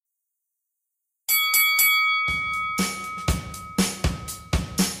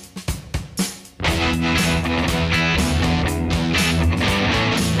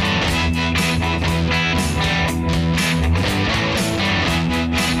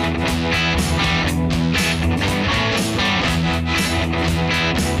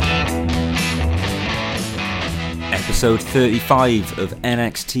Episode 35 of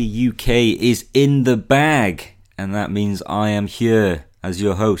NXT UK is in the bag, and that means I am here as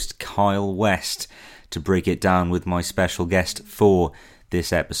your host, Kyle West, to break it down with my special guest for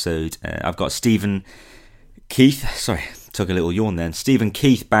this episode. I've got Stephen Keith, sorry, took a little yawn then, Stephen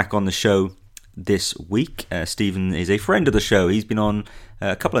Keith back on the show this week. Stephen is a friend of the show. He's been on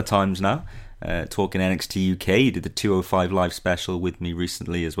a couple of times now, talking NXT UK. He did the 205 Live special with me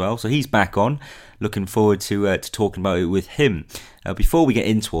recently as well, so he's back on. Looking forward to talking about it with him. Before we get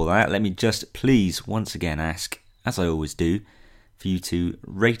into all that, let me just please once again ask, as I always do, for you to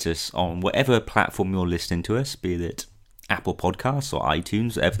rate us on whatever platform you're listening to us, be it Apple Podcasts or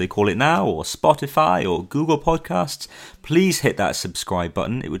iTunes, whatever they call it now, or Spotify or Google Podcasts. Please hit that subscribe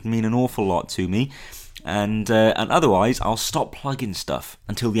button. It would mean an awful lot to me. And otherwise, I'll stop plugging stuff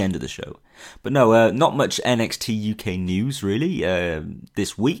until the end of the show. But no, not much NXT UK news really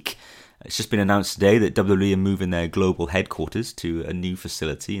this week. It's just been announced today that WWE are moving their global headquarters to a new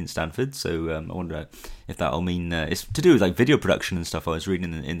facility in Stamford. So I wonder if that'll mean it's to do with like video production and stuff. I was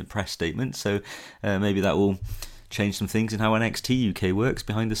reading in the press statement. So maybe that will change some things in how NXT UK works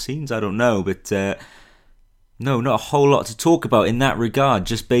behind the scenes. I don't know, but no, not a whole lot to talk about in that regard.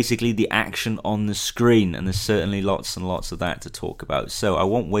 Just basically the action on the screen, and there's certainly lots and lots of that to talk about. So I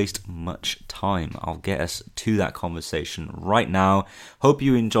won't waste much time. I'll get us to that conversation right now. Hope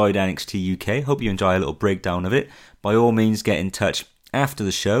you enjoyed NXT UK. Hope you enjoy a little breakdown of it. By all means, get in touch after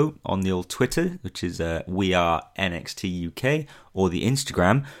the show on the old Twitter, which is We Are NXT UK, or the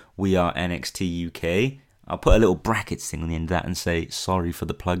Instagram, We Are NXT UK. I'll put a little brackets thing on the end of that and say sorry for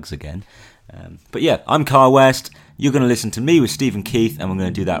the plugs again. But yeah, I'm Kyle West. You're going to listen to me with Stephen Keith, and we're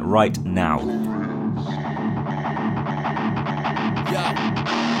going to do that right now. Yeah.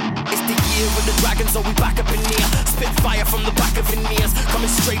 It's the year of the dragon, so we back up in here. Spit fire from the back of veneers, coming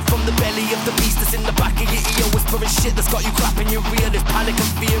straight from the belly of the beast that's in the back of your ear. Whispering shit that's got you clapping your rear. This panic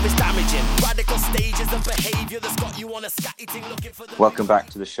and fear is damaging. Radical stages of behaviour that's got you on a scatty thing looking for the... Welcome back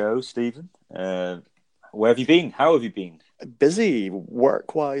to the show, Stephen. Where have you been? How have you been? Busy,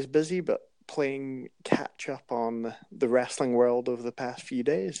 work-wise busy, but playing catch-up on the wrestling world over the past few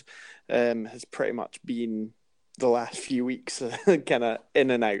days has pretty much been the last few weeks kind of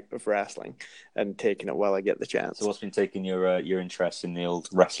in and out of wrestling and taking it while I get the chance. So what's been taking your interest in the old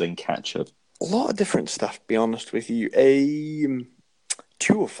wrestling catch-up? A lot of different stuff, to be honest with you.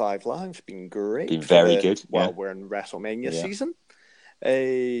 205 Live's been great. Been very good. While we're in WrestleMania season.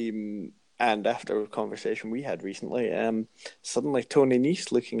 And after a conversation we had recently, suddenly Tony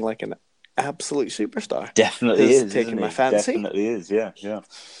Nese looking like an absolute superstar. Definitely is taking my fancy. Definitely is, yeah.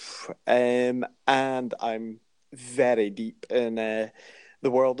 And I'm very deep in the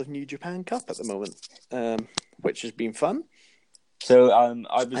world of New Japan Cup at the moment, which has been fun. So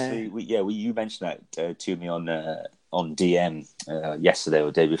obviously, you mentioned that to me on DM yesterday or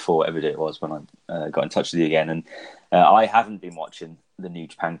the day before, whatever day it was, when I got in touch with you again, and I haven't been watching the New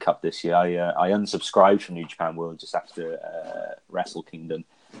Japan Cup this year. I unsubscribed from New Japan World just after Wrestle Kingdom,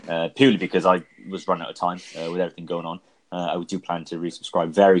 purely because I was running out of time with everything going on. I do plan to resubscribe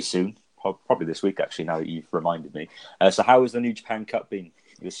very soon, probably this week actually, now that you've reminded me. So how has the New Japan Cup been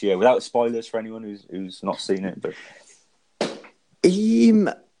this year? Without spoilers for anyone who's not seen it, but...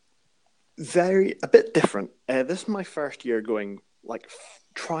 a bit different. This is my first year going,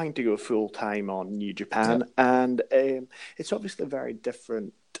 trying to go full-time on New Japan, and it's obviously very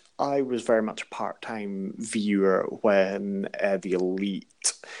different. I was very much a part-time viewer when the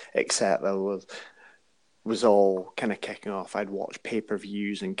Elite, etc., was all kind of kicking off. I'd watch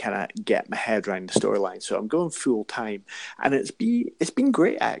pay-per-views and kind of get my head around the storyline. So I'm going full-time, and it's been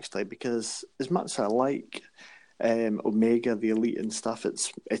great, actually, because as much as I like Omega, the Elite and stuff,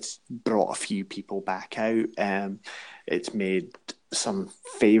 it's brought a few people back out. It's made some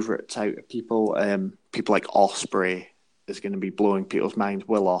favourites out of people. People like Ospreay is going to be blowing people's minds.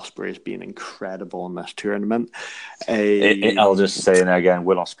 Will Ospreay has been incredible in this tournament. I'll just say it again,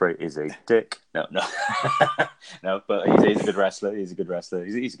 Will Ospreay is a dick. No. No, but he's a good wrestler. He's a good wrestler.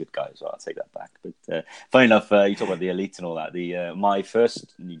 He's a good guy as well. I'll take that back. But funny enough, you talk about the Elite and all that. My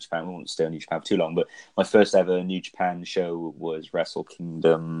first New Japan, we won't stay on New Japan for too long, but my first ever New Japan show was Wrestle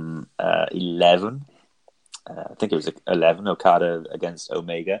Kingdom 11. I think it was 11, Okada against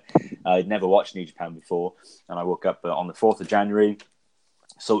Omega. I'd never watched New Japan before, and I woke up on the 4th of January,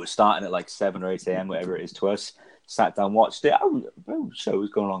 so it was starting at 7 or 8 a.m., whatever it is to us. Sat down, watched it. The show was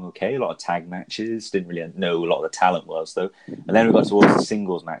going along okay. A lot of tag matches. Didn't really know a lot of the talent was, though. And then we got towards the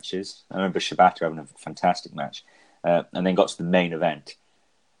singles matches. I remember Shibata having a fantastic match. And then got to the main event,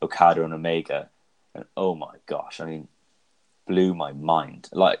 Okada and Omega. And oh my gosh, I mean, blew my mind.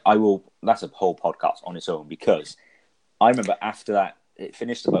 That's a whole podcast on its own, because I remember after that, it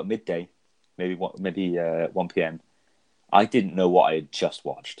finished about midday, maybe 1 p.m. I didn't know what I had just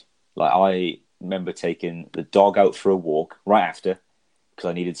watched. Like, I remember taking the dog out for a walk right after because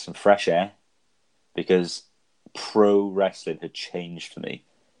I needed some fresh air, because pro wrestling had changed for me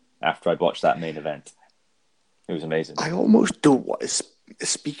after I'd watched that main event. It was amazing. I almost don't want to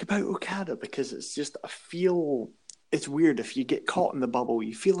speak about Okada because it's just, I feel it's weird. If you get caught in the bubble,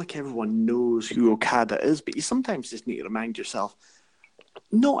 you feel like everyone knows who Okada is, but you sometimes just need to remind yourself,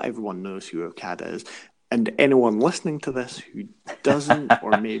 not everyone knows who Okada is. And anyone listening to this who doesn't,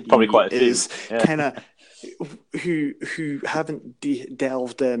 or maybe probably quite a few. is kind of who haven't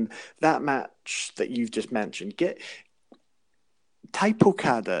delved in that match that you've just mentioned, type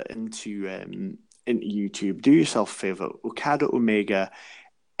Okada into YouTube. Do yourself a favor. Okada Omega,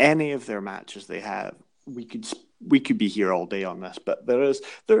 any of their matches they have, we could be here all day on this, but there is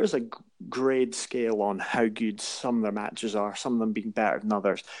a grade scale on how good some of their matches are, some of them being better than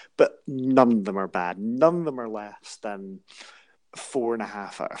others, but none of them are bad. None of them are less than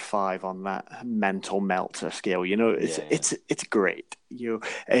 4.5 out of 5 on that mental Meltzer scale. You know, it's great. You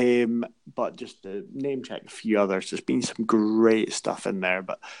know, but just to name check a few others, there's been some great stuff in there.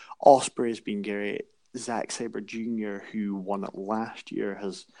 But Ospreay's been great. Zack Sabre Jr., who won it last year,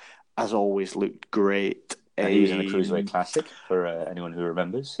 has always looked great. And he was in the Cruiserweight Classic, for anyone who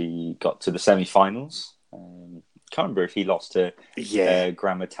remembers. He got to the semi-finals. Can't remember if he lost to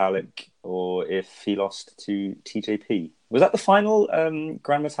Gran Metalik or if he lost to TJP. Was that the final,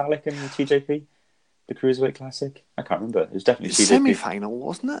 Gran Metalik and TJP? The Cruiserweight Classic? I can't remember. It was definitely TJP. Semi-final,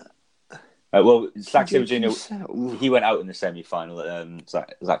 wasn't it? Well, Zack Sabre Jr., he went out in the semi-final.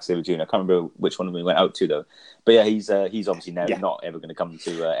 Zack Sabre Jr. I can't remember which one of them he went out to, though. But yeah, he's obviously now not ever going to come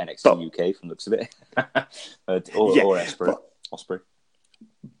to NXT UK from the looks of it. or Ospreay.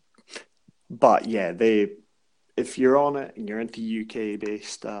 But yeah, if you're on it and you're into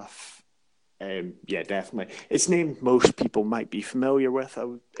UK-based stuff, definitely. It's named most people might be familiar with.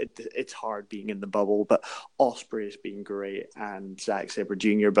 It's hard being in the bubble, but Ospreay's been great, and Zack Sabre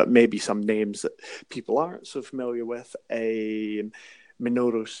Jr., but maybe some names that people aren't so familiar with.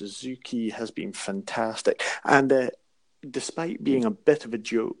 Minoru Suzuki has been fantastic. And despite being a bit of a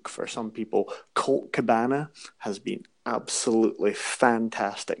joke for some people, Colt Cabana has been absolutely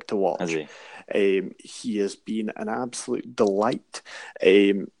fantastic to watch. Has he? He has been an absolute delight.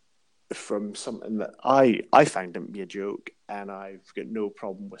 From something that I found him to be a joke, and I've got no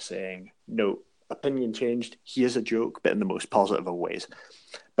problem with saying, no, opinion changed, he is a joke, but in the most positive of ways.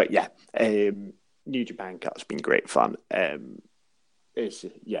 But yeah, New Japan Cut's been great fun.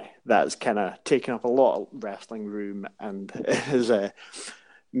 That's kind of taken up a lot of wrestling room, and has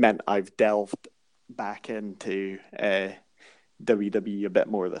meant I've delved back into WWE a bit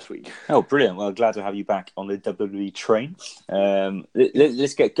more this week. Oh, brilliant. Well, glad to have you back on the WWE train.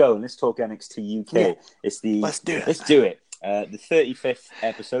 Let's get going. Let's talk NXT UK. Yeah. Let's do it. The 35th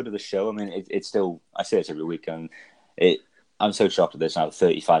episode of the show. I mean, it's still, I say this every week, and I'm so shocked that there's now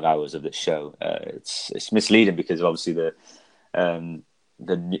 35 hours of this show. It's misleading because obviously the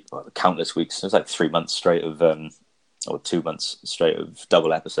countless weeks. It was like 3 months straight of, or 2 months straight of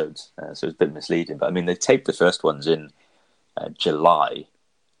double episodes. So it's a bit misleading. But I mean, they taped the first ones in July,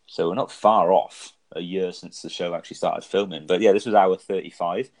 so we're not far off a year since the show actually started filming. But yeah, this was hour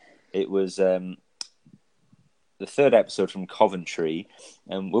 35. It was the third episode from Coventry,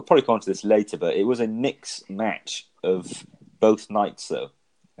 and we'll probably come on to this later, but it was a mixed match of both nights, though,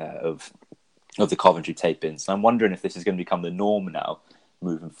 of the Coventry tapings. And I'm wondering if this is going to become the norm now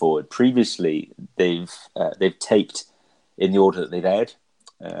moving forward. Previously, they've taped in the order that they've aired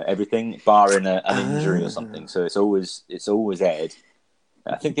everything, barring an injury or something. So it's always aired.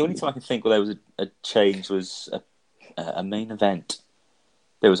 I think the only time I can think where there was a change was a main event.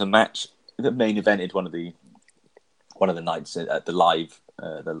 There was a match that main evented one of the nights at the live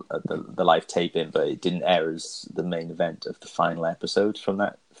the live taping, but it didn't air as the main event of the final episode from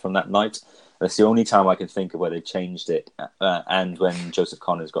that night. That's the only time I can think of where they changed it. And when Joseph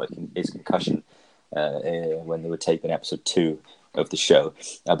Connors got his concussion when they were taping episode 2 of the show.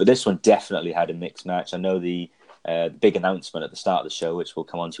 But this one definitely had a mixed match. I know the big announcement at the start of the show, which we'll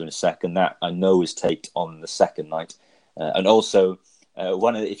come on to in a second, that I know was taped on the second night. And also,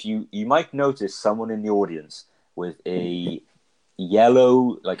 if you might notice someone in the audience with a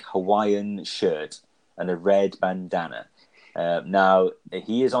yellow, like Hawaiian shirt and a red bandana. Now,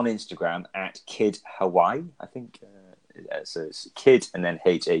 he is on Instagram at Kid Hawaii, I think. So it's Kid and then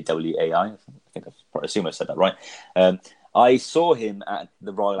Hawai. I assume I said that right. I saw him at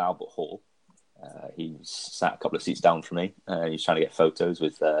the Royal Albert Hall. He sat a couple of seats down from me. He was trying to get photos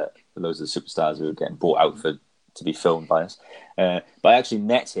with loads of the superstars who were getting bought out for to be filmed by us. But I actually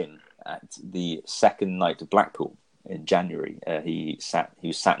met him at the second night of Blackpool in January. He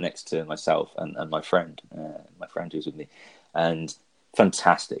was sat next to myself and my friend who was with me, and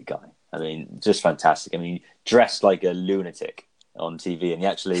fantastic guy. I mean, just fantastic. I mean, dressed like a lunatic on TV, and he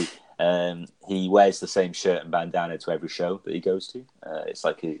actually he wears the same shirt and bandana to every show that he goes to. It's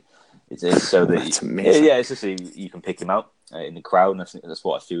like it's so that That's amazing. Yeah, it's just so you can pick him out in the crowd, and I think that's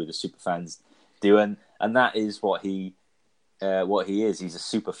what a few of the super fans do, and that is what he is. He's a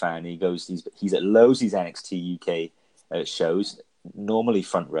super fan. He's at loads of these NXT UK shows, normally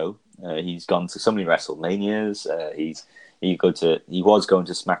front row. He's gone to so many WrestleManias. He was going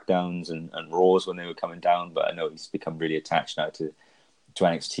to SmackDowns and Raws when they were coming down, but I know he's become really attached now to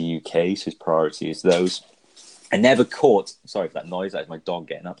NXT UK, so his priority is those. I never caught, sorry for that noise, that was my dog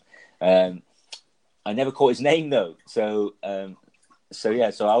getting up. I never caught his name though, so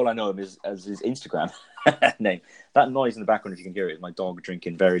all I know him is as his Instagram name. That noise in the background, if you can hear it, is my dog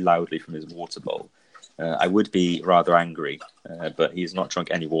drinking very loudly from his water bowl. I would be rather angry, but he's not drunk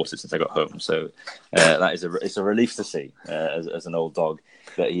any water since I got home. So that is it's a relief to see as an old dog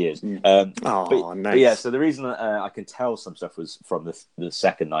that he is. Nice. But yeah, so the reason I can tell some stuff was from the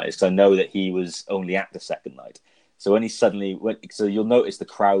second night is because I know that he was only at the second night. So when he suddenly went, so you'll notice the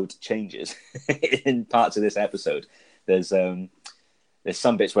crowd changes in parts of this episode. There's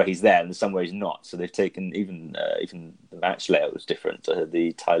some bits where he's there and there's some where he's not. So they've taken even the match layout was different.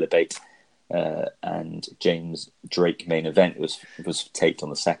 The Tyler Bate and James Drake main event was taped on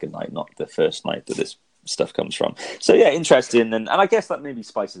the second night, not the first night that this stuff comes from. So yeah, interesting, and I guess that maybe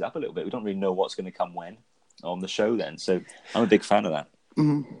spices it up a little bit. We don't really know what's going to come when on the show then. So I'm a big fan of that.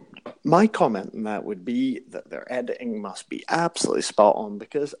 My comment on that would be that their editing must be absolutely spot on,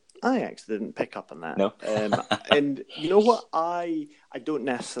 because I actually didn't pick up on that. No. And you know what? I don't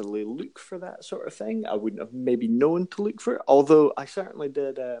necessarily look for that sort of thing. I wouldn't have maybe known to look for it, although I certainly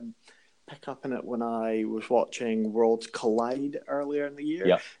did pick up on it when I was watching Worlds Collide earlier in the year.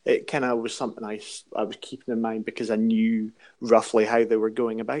 Yeah. It kind of was something I was keeping in mind because I knew roughly how they were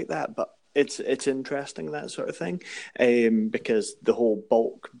going about that, but it's interesting, that sort of thing, because the whole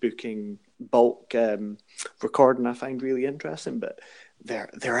bulk recording I find really interesting, but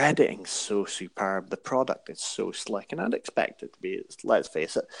their editing's so superb. The product is so slick, and I'd expect it to be. Let's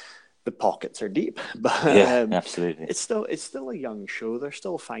face it, the pockets are deep, but yeah, absolutely. It's still a young show. They're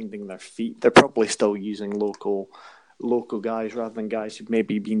still finding their feet. They're probably still using local guys rather than guys who've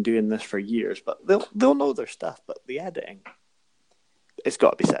maybe been doing this for years. But they'll know their stuff. But the editing, it's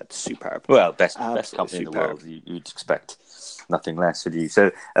got to be said, superb. Well, best company superb in the world. You'd expect nothing less, would you?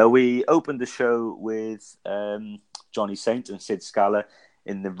 So we opened the show with Johnny Saint and Sid Scala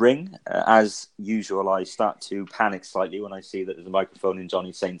in the ring. As usual, I start to panic slightly when I see that there's a microphone in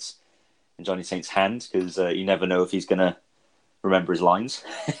Johnny Saint's hand, because you never know if he's going to remember his lines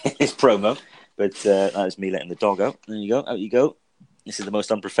in his promo. But that is me letting the dog out. There you go. Out you go. This is the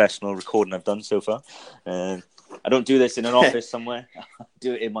most unprofessional recording I've done so far. I don't do this in an office somewhere. I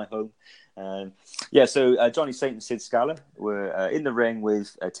do it in my home. So Johnny Saint and Sid Scala were in the ring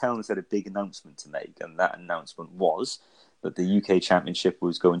with telling us that a big announcement to make, and that announcement was that the UK Championship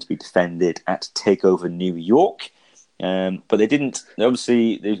was going to be defended at TakeOver New York. But they didn't.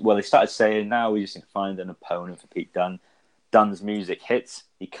 Obviously, they started saying, now we just need to find an opponent for Pete Dunne. Dunne's music hits.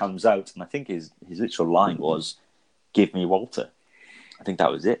 He comes out, and I think his literal line was, "Give me Walter." I think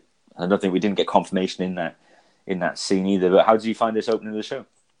that was it. I don't think we didn't get confirmation in that scene either. But how did you find this opening of the show?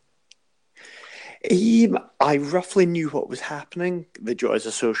 I roughly knew what was happening. The joys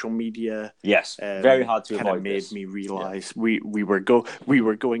of social media, yes, very hard to avoid. Made me realise we were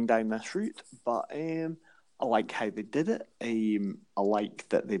going down this route. But I like how they did it. I like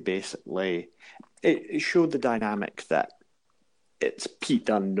that they basically it showed the dynamic that it's Pete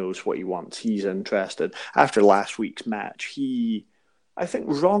Dunne knows what he wants. He's interested. After last week's match, he, I think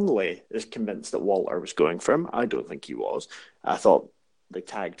wrongly, is convinced that Walter was going for him. I don't think he was. I thought they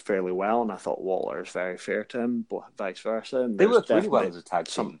tagged fairly well, and I thought Walter is very fair to him, but vice versa. And they worked really well as a tag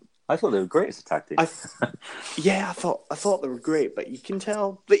team. I thought they were great as a tag team. I thought they were great, but you can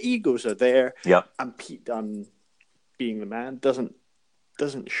tell the egos are there. Yep. And Pete Dunne, being the man, doesn't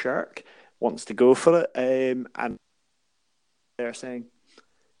shirk, wants to go for it, and they're saying,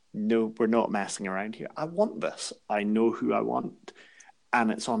 "No, we're not messing around here. I want this. I know who I want,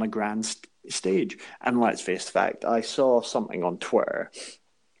 and it's on a grand stage." And let's face the fact, I saw something on Twitter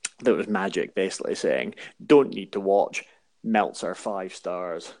that was magic, basically saying, "Don't need to watch. Meltzer 5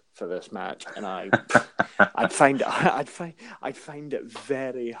 stars for this match," and I'd find it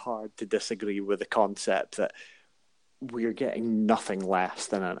very hard to disagree with the concept that we're getting nothing less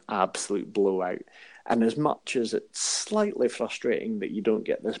than an absolute blowout. And as much as it's slightly frustrating that you don't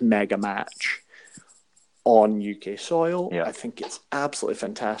get this mega match on UK soil, Yeah. I think it's absolutely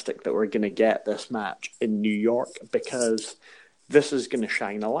fantastic that we're going to get this match in New York, because this is going to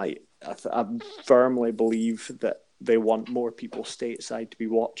shine a light. I firmly believe that they want more people stateside to be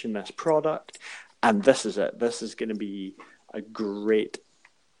watching this product, and this is it. This is going to be a great,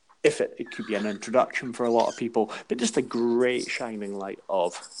 if it could be an introduction for a lot of people, but just a great shining light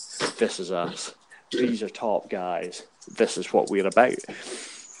of, this is us. These are top guys. This is what we're about.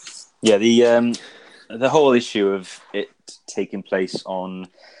 Yeah, the whole issue of it taking place on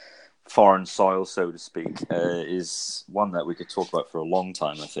foreign soil, so to speak, is one that we could talk about for a long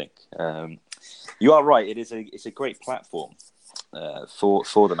time, I think. You are right. It's a great platform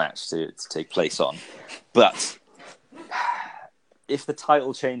for the match to take place on. But if the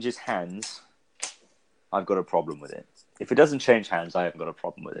title changes hands, I've got a problem with it. If it doesn't change hands, I haven't got a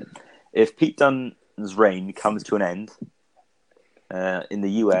problem with it. If Pete Dunne's reign comes to an end in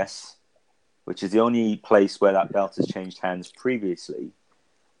the US, which is the only place where that belt has changed hands previously,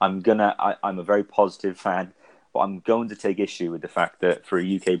 I'm a very positive fan, but I'm going to take issue with the fact that for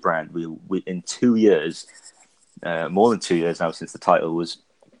a UK brand, we in 2 years, more than 2 years now since the title was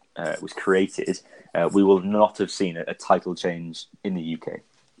created, we will not have seen a title change in the UK.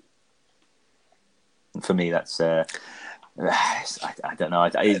 And for me, that's I don't know.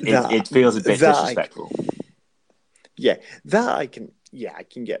 It feels a bit disrespectful. I can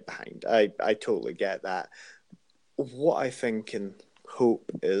get behind. I totally get that. What I think and hope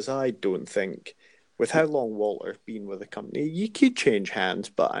is, I don't think, with how long Walter's been with the company, you could change hands,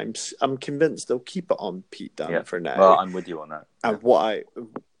 but I'm convinced they'll keep it on Pete Dunne for now. Well, I'm with you on that. And what I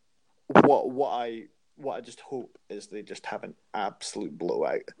just hope is they just have an absolute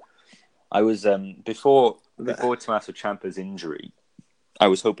blowout. I was before Tommaso Ciampa's injury, I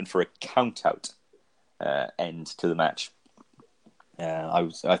was hoping for a count-out end to the match. I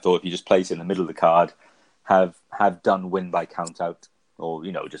thought if you just place it in the middle of the card, have Dunne win by count-out, or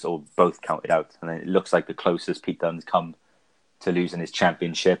both counted out, and then it looks like the closest Pete Dunne's come to losing his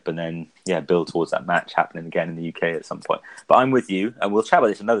championship, and then build towards that match happening again in the UK at some point. But I'm with you, and we'll chat about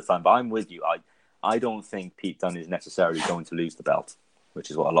this another time. But I'm with you. I don't think Pete Dunne is necessarily going to lose the belt, which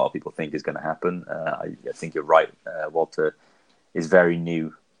is what a lot of people think is going to happen. I think you're right. Walter is very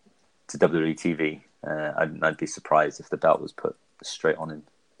new to WWE TV. I'd be surprised if the belt was put straight on him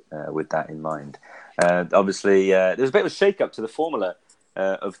with that in mind. Obviously, there's a bit of a shake-up to the formula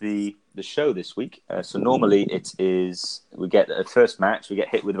of the show this week. So normally it is, we get a first match, we get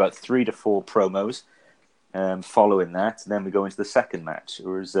hit with about 3 to 4 promos following that, and then we go into the second match.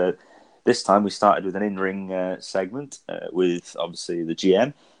 Whereas this time we started with an in-ring segment with obviously the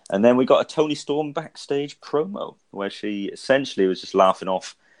GM, and then we got a Toni Storm backstage promo where she essentially was just laughing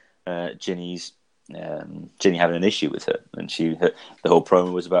off Ginny having an issue with her, and the whole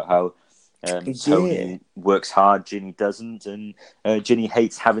promo was about how Toni works hard, Ginny doesn't, and Ginny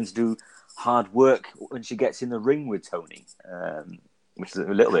hates having to do hard work when she gets in the ring with Toni, which is a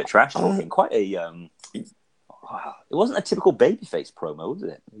little bit trash talking. Quite a it wasn't a typical babyface promo, was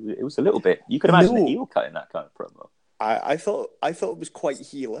it? It was a little bit. You could imagine a heel cutting that kind of promo. I thought it was quite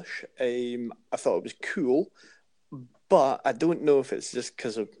heelish. I thought it was cool, but I don't know if it's just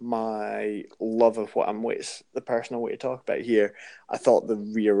because of my love of what the person I want to talk about here. I thought the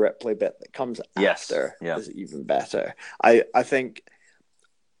Rhea Ripley bit that comes after is even better. I think,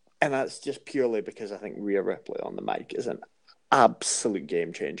 and that's just purely because I think Rhea Ripley on the mic is an absolute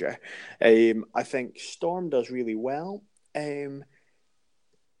game changer. I think Storm does really well. It'd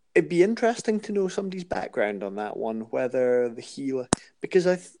be interesting to know somebody's background on that one, whether the heel, because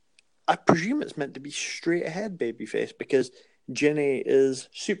I presume it's meant to be straight ahead babyface, because Ginny is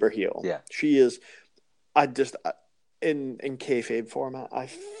super heel. Yeah, she is. In kayfabe format, I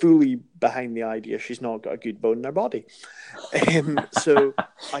fully behind the idea she's not got a good bone in her body. So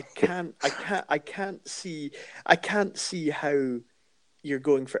I can't see how you're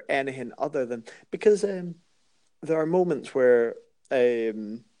going for anything other than, because there are moments where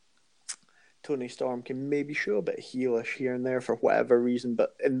Toni Storm can maybe show a bit heelish here and there for whatever reason,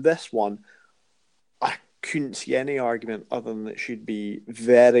 but in this one, I couldn't see any argument other than it should be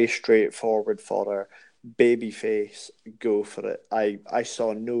very straightforward for her. Babyface, go for it. I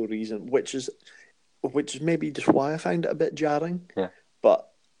saw no reason, which is maybe just why I found it a bit jarring. Yeah. But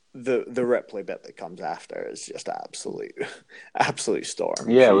the Ripley bit that comes after is just absolute Storm.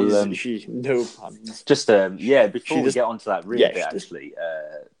 Yeah, well, she no puns. Just before we get onto that really bit, actually,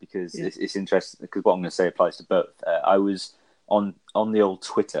 because it's interesting, because what I'm going to say applies to both. I was on the old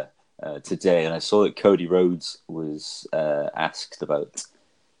Twitter today, and I saw that Cody Rhodes was asked about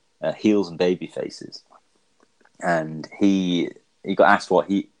heels and baby faces. And he got asked what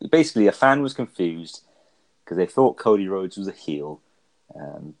basically a fan was confused because they thought Cody Rhodes was a heel,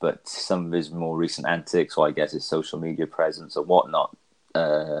 but some of his more recent antics, or I guess his social media presence or whatnot,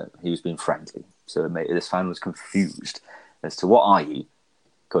 he was being friendly. So this fan was confused as to what are you,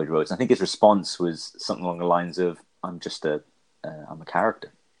 Cody Rhodes. And I think his response was something along the lines of, I'm a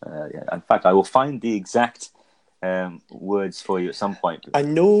character. In fact, I will find the exact words for you at some point. I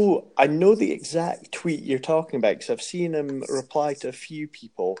know the exact tweet you're talking about because I've seen him reply to a few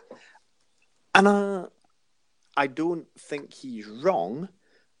people, and I don't think he's wrong,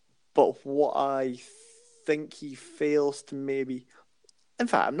 but what I think he fails to maybe... In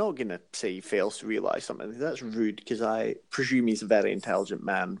fact, I'm not going to say he fails to realise something. That's rude because I presume he's a very intelligent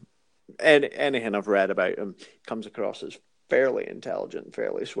man. Anything I've read about him comes across as fairly intelligent,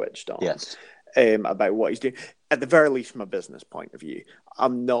 fairly switched on. Yes. About what he's doing. At the very least, from a business point of view,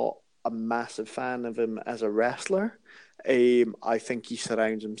 I'm not a massive fan of him as a wrestler. I think he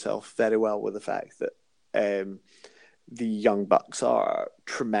surrounds himself very well with the fact that the Young Bucks are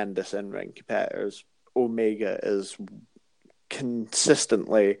tremendous in-ring competitors. Omega is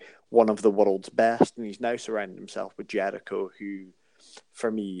consistently one of the world's best, and he's now surrounded himself with Jericho, who,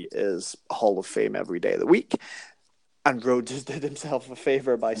 for me, is Hall of Fame every day of the week. And Rhodes has did himself a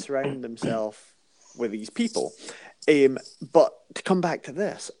favour by surrounding himself with these people. But to come back to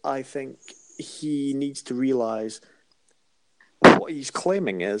this, I think he needs to realise what he's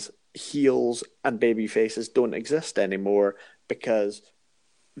claiming is heels and baby faces don't exist anymore because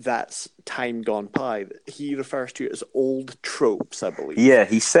that's time gone by. He refers to it as old tropes, I believe. Yeah,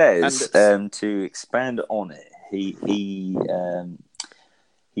 he says, to expand on it, he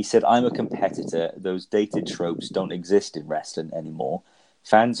said, I'm a competitor. Those dated tropes don't exist in wrestling anymore.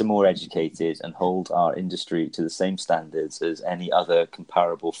 Fans are more educated and hold our industry to the same standards as any other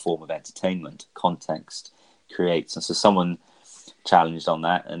comparable form of entertainment. Context creates. And so someone challenged on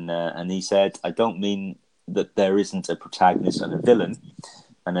that, and he said, I don't mean that there isn't a protagonist and a villain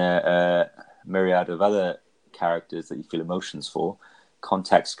and a myriad of other characters that you feel emotions for.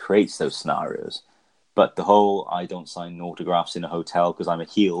 Context creates those scenarios. But the whole I don't sign autographs in a hotel because I'm a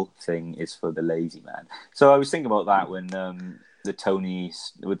heel thing is for the lazy man. So I was thinking about that when with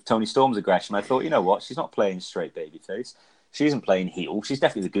Tony Storm's aggression. I thought, you know what? She's not playing straight babyface. She isn't playing heel. She's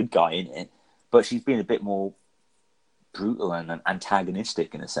definitely the good guy in it. But she's being a bit more brutal and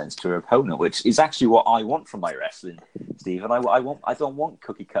antagonistic in a sense to her opponent, which is actually what I want from my wrestling, Steve. And I don't want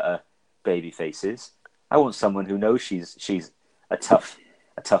cookie cutter baby faces. I want someone who knows she's a tough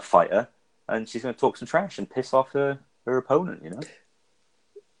fighter, and she's going to talk some trash and piss off her opponent, you know?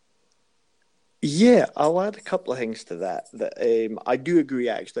 Yeah, I'll add a couple of things to that I do agree,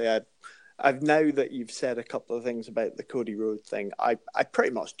 actually. I've now that you've said a couple of things about the Cody Rhodes thing, I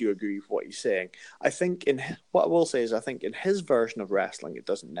pretty much do agree with what he's saying. I think what I will say is I think in his version of wrestling, it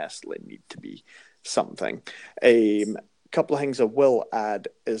doesn't necessarily need to be something. A couple of things I will add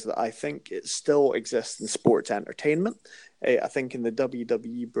is that I think it still exists in sports entertainment. I think in the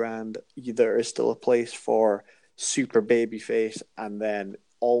WWE brand, there is still a place for super babyface and then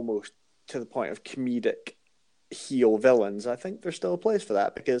almost to the point of comedic heel villains. I think there's still a place for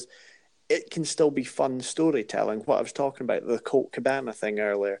that because it can still be fun storytelling. What I was talking about, the Colt Cabana thing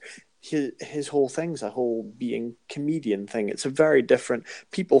earlier, his whole thing's a whole being comedian thing. It's a very different...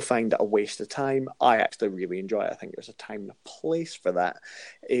 People find it a waste of time. I actually really enjoy it. I think there's a time and a place for that.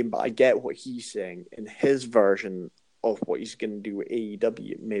 But I get what he's saying. In his version of what he's going to do with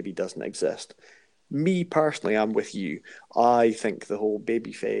AEW, it maybe doesn't exist. Me, personally, I'm with you. I think the whole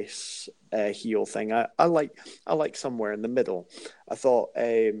babyface heel thing, I like somewhere in the middle. I thought...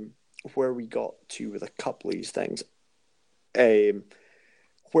 where we got to with a couple of these things, where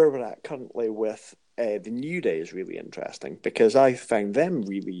we're at currently with the New Day is really interesting because I found them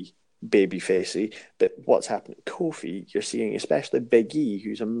really babyfacey, but what's happened at Kofi, you're seeing especially Big E,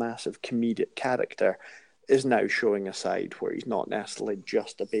 who's a massive comedic character, is now showing a side where he's not necessarily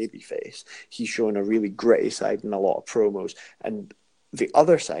just a babyface. He's showing a really gritty side in a lot of promos, and the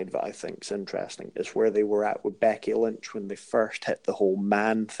other side of it I think is interesting is where they were at with Becky Lynch when they first hit the whole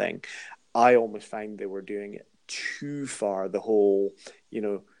man thing. I almost find they were doing it too far, the whole,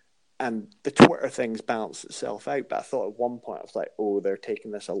 and the Twitter things balanced itself out. But I thought at one point I was like, oh, they're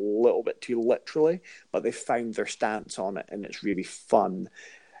taking this a little bit too literally, but they found their stance on it and it's really fun.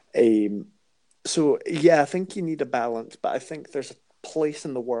 So yeah, I think you need a balance, but I think there's a place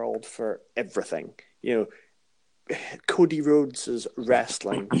in the world for everything. Cody Rhodes'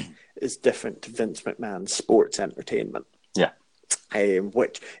 wrestling is different to Vince McMahon's sports entertainment. Yeah.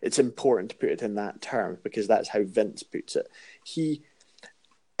 Which it's important to put it in that term because that's how Vince puts it.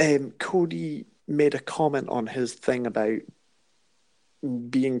 Cody made a comment on his thing about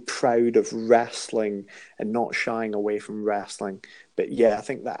being proud of wrestling and not shying away from wrestling. But yeah, I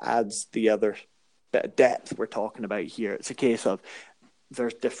think that adds the other bit of depth we're talking about here. It's a case of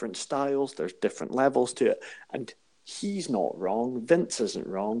there's different styles, there's different levels to it, and he's not wrong. Vince isn't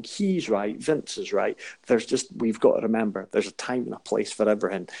wrong. He's right. Vince is right. We've got to remember there's a time and a place for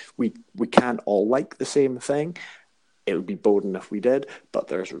everything. We can't all like the same thing. It would be boring if we did, but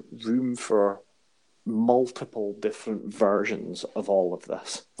there's room for multiple different versions of all of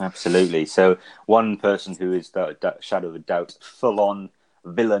this. Absolutely. So one person who is, without shadow of a doubt, full-on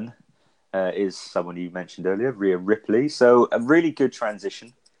villain is someone you mentioned earlier, Rhea Ripley. So a really good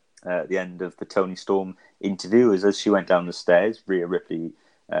transition at the end of the Toni Storm interview, as she went down the stairs, Rhea Ripley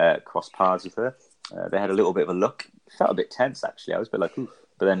crossed paths with her. They had a little bit of a look. It felt a bit tense, actually. I was a bit like, ooh.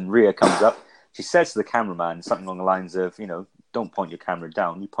 But then Rhea comes up. She says to the cameraman something along the lines of, don't point your camera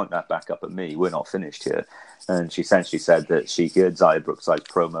down. You point that back up at me. We're not finished here. And she essentially said that she heard Xia Brookside's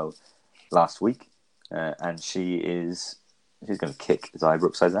promo last week, and she's going to kick Xia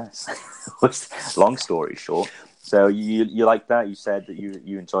Brookside's ass. Long story short. So you like that? You said that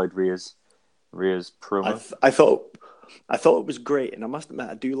you enjoyed Rhea's promo. I thought it was great, and I must admit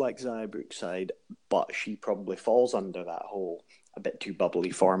I do like Xia Brookside, but she probably falls under that whole a bit too bubbly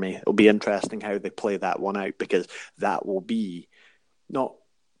for me. It'll be interesting how they play that one out, because that will be not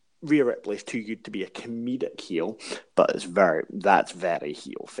Rhea Ripley's too good to be a comedic heel, but that's very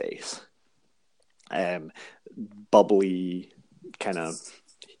heel face.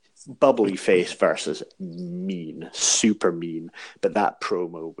 Bubbly face versus mean, super mean. But that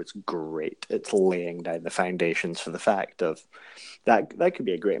promo was great. It's laying down the foundations for the fact of that could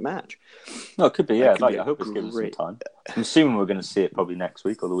be a great match. No, it could be, yeah. I hope it's given us some time. I'm assuming we're going to see it probably next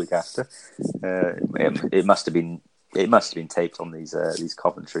week or the week after. It must have been taped on these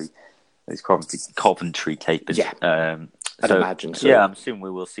Coventry tapers. Yeah. I'd imagine so. Yeah, I'm assuming we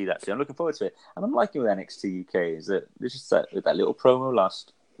will see that soon. I'm looking forward to it. And I'm liking with NXT UK is that there's just that little promo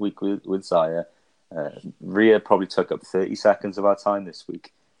last week with Xia. Rhea probably took up 30 seconds of our time this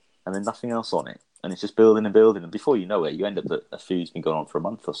week, and then nothing else on it. And it's just building and building, and before you know it, you end up that a feud's been going on for a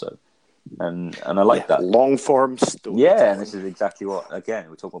month or so. And I like that long form storytelling. Yeah, and this is exactly what, again,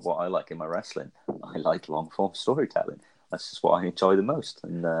 we're talking about what I like in my wrestling. I like long form storytelling. That's just what I enjoy the most.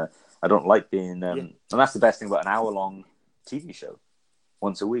 And I don't like being and that's the best thing about an hour-long TV show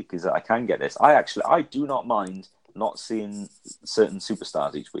once a week, is that I can get this. I do not mind not seeing certain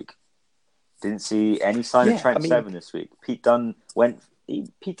superstars each week. Didn't see any sign of Trent Seven this week. Pete Dunne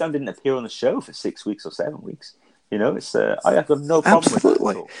didn't appear on the show for 6 weeks or 7 weeks. It's I have no problem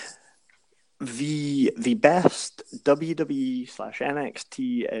with it. The best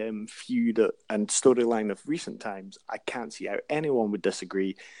WWE/NXT feud and storyline of recent times, I can't see how anyone would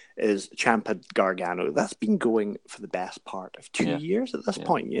disagree, is Ciampa Gargano. That's been going for the best part of 2 years at this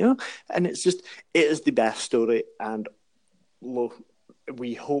point, and it is the best story. And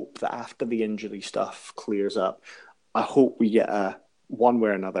we hope that after the injury stuff clears up, I hope we get one way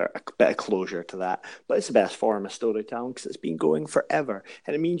or another, a bit of closure to that. But it's the best form of storytelling because it's been going forever.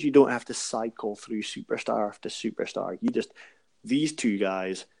 And it means you don't have to cycle through superstar after superstar. These two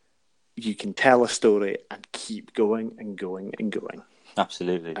guys, you can tell a story and keep going and going and going.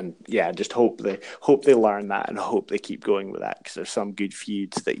 Absolutely. And I just hope they learn that, and hope they keep going with that, because there's some good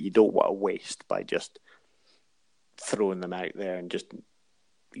feuds that you don't want to waste by just throwing them out there and just...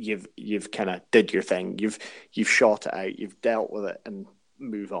 You've kind of did your thing. You've shot it out. You've dealt with it and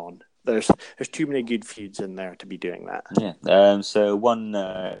move on. There's too many good feuds in there to be doing that. Yeah. So one,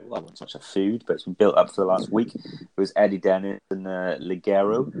 not so much a feud, but it's been built up for the last week. It was Eddie Dennis and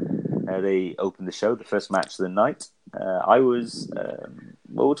Ligero. They opened the show, the first match of the night.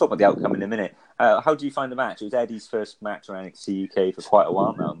 We'll talk about the outcome in a minute. How do you find the match? It was Eddie's first match on NXT UK for quite a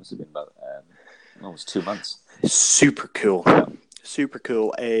while now. It must have been about almost 2 months. Super cool. Yeah. Super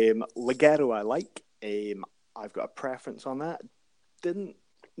cool. Ligero I like. I've got a preference on that. Didn't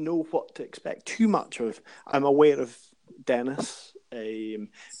know what to expect too much of. I'm aware of Dennis,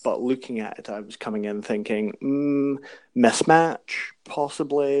 but looking at it, I was coming in thinking, mismatch,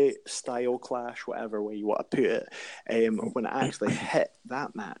 possibly, style clash, whatever way you want to put it. When it actually hit,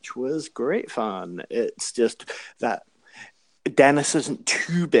 that match was great fun. It's just that Dennis isn't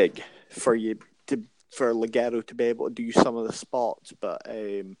too big for Ligero to be able to do some of the spots, but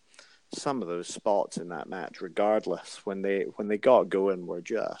some of those spots in that match, regardless, when they got going, were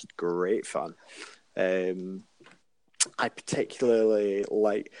just great fun. I particularly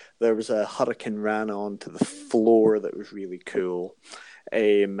like, there was a Hurricane Rana onto the floor that was really cool,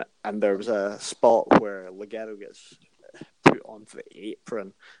 and there was a spot where Ligero gets put onto the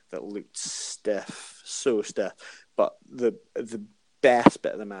apron that looked stiff, so stiff. But the best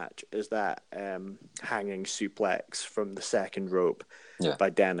bit of the match is that hanging suplex from the second rope by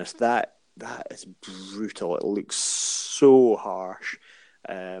Dennis. That is brutal. It looks so harsh.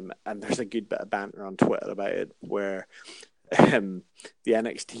 And there's a good bit of banter on Twitter about it where the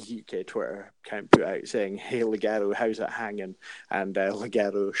NXT UK Twitter account put out saying, "Hey Ligero, how's it hanging?" And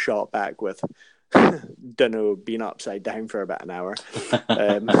Ligero shot back with, "Dunno, been upside down for about an hour."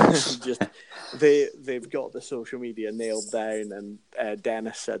 Just they've got the social media nailed down, and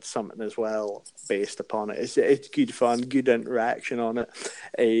Dennis said something as well based upon it. It's good fun, good interaction on it,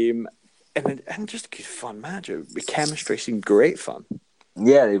 and just a good fun match. The chemistry seemed great fun.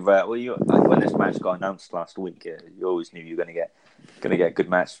 Yeah, when this match got announced last week, you always knew you were going to get a good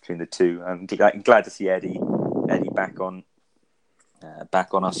match between the two. I'm glad to see Eddie back on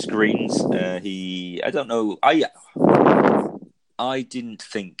our screens. I didn't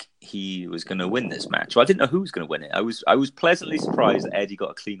think he was going to win this match. Well, I didn't know who was going to win it. I was pleasantly surprised that Eddie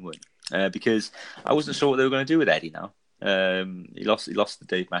got a clean win because I wasn't sure what they were going to do with Eddie now. He lost the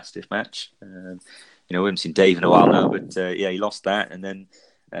Dave Mastiff match. We haven't seen Dave in a while now, but he lost that. And then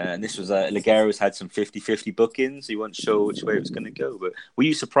and this was Ligero's had some 50-50 bookings. He wasn't sure which way it was going to go. But were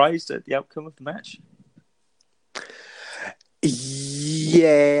you surprised at the outcome of the match?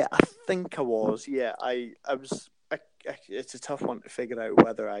 Yeah, I think I was. Yeah, I was. It's a tough one to figure out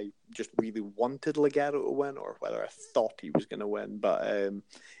whether I just really wanted Ligero to win or whether I thought he was going to win. But I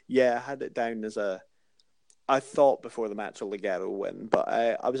had it down as I thought before the match a Ligero win, but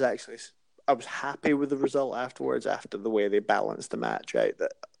I was happy with the result afterwards after the way they balanced the match out.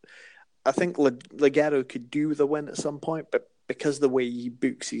 That I think Ligero could do the win at some point, but because the way he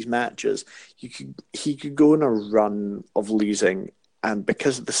books his matches, he could go on a run of losing, and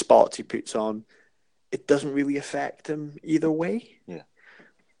because of the spots he puts on, it doesn't really affect him either way. Yeah.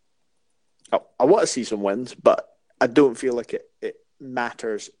 I want to see some wins, but I don't feel like it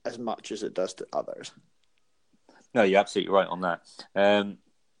matters as much as it does to others. No, you're absolutely right on that.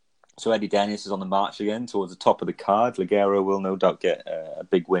 So Eddie Dennis is on the march again towards the top of the card. Ligero will no doubt get a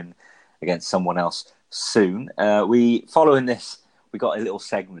big win against someone else soon. Following this, we got a little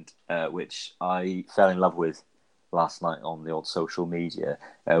segment which I fell in love with last night on the old social media,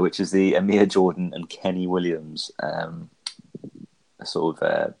 which is the Amir Jordan and Kenny Williams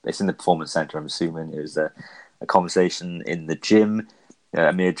it's in the Performance Center, I'm assuming. It was a conversation in the gym.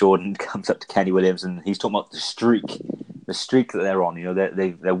 Amir Jordan comes up to Kenny Williams and he's talking about the streak that they're on.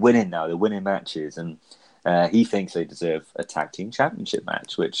 They're winning now, they're winning matches, and he thinks they deserve a tag team championship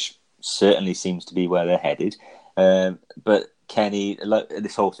match, which certainly seems to be where they're headed. But Kenny,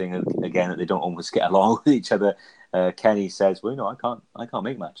 this whole thing again that they don't always get along with each other. Kenny says, "Well, I can't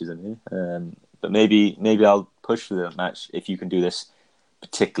make matches in here, but maybe I'll push for the match if you can do this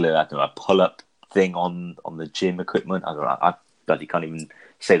particular, I don't know, a pull-up thing on the gym equipment. I don't know, I bloody can't even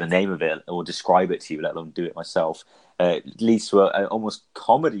say the name of it or describe it to you, let alone do it myself." It leads to an almost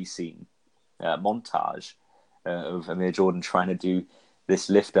comedy scene montage of Amir Jordan trying to do this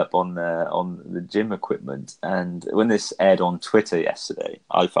lift up on the gym equipment. And when this aired on Twitter yesterday,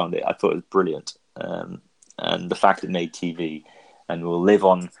 I thought it was brilliant. And the fact it made TV and will live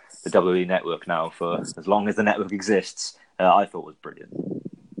on the WWE network now for as long as the network exists, I thought was brilliant.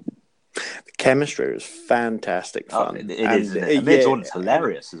 The chemistry was fantastic fun. It is. Amir Jordan's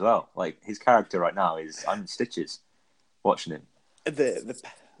hilarious as well. Like, his character right now I'm in stitches watching him.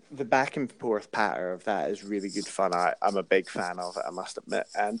 The back and forth patter of that is really good fun. I'm a big fan of it, I must admit.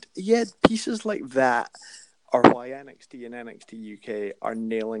 And pieces like that are why NXT and NXT UK are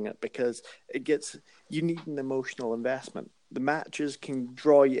nailing it, because you need an emotional investment. The matches can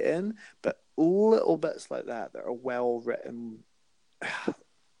draw you in, but little bits like that are well written,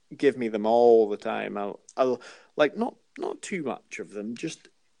 give me them all the time. I'll like not too much of them. Just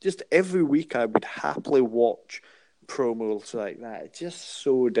every week I would happily watch promos like that. It's just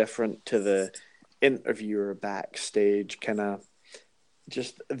so different to the interviewer backstage kind of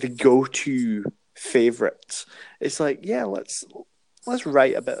just the go-to favorites. It's like, let's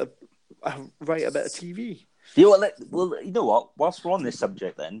write a bit of TV. Well, you know what? Whilst we're on this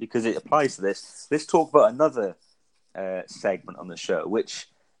subject, then, because it applies to this, let's talk about another segment on the show, which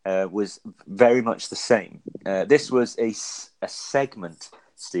was very much the same. This was a segment,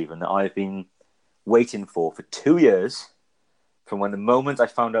 Stephen, that I've been waiting for 2 years. From when the moment I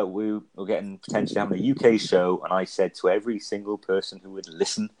found out we were potentially having a UK show, and I said to every single person who would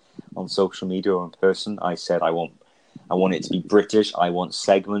listen on social media or in person, I said, I want it to be British. I want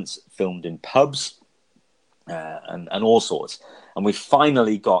segments filmed in pubs and all sorts. And we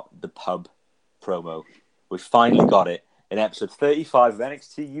finally got the pub promo. We finally got it. in episode 35 of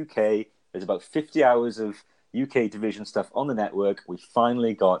NXT UK. There's about 50 hours of UK division stuff on the network. We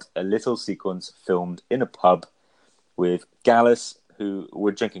finally got a little sequence filmed in a pub with Gallus, who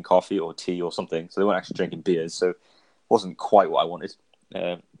were drinking coffee or tea or something, so they weren't actually drinking beers, so it wasn't quite what I wanted.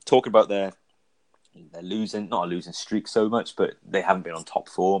 Talking about they're losing, not a losing streak so much, but they haven't been on top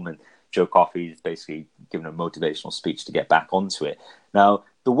form, and Joe Coffey's basically given a motivational speech to get back onto it. Now,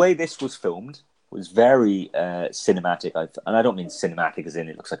 the way this was filmed was very cinematic, and I don't mean cinematic as in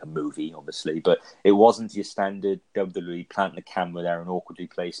it looks like a movie, obviously, but it wasn't your standard WWE planting the camera there and awkwardly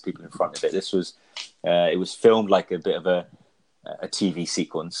placed people in front of it. This was, it was filmed like a bit of a TV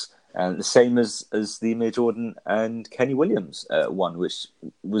sequence, and the same as the Amir Jordan and Kenny Williams one, which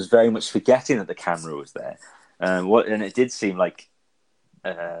was very much forgetting that the camera was there. And it did seem like,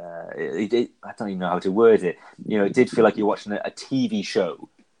 I don't even know how to word it. It did feel like you're watching a TV show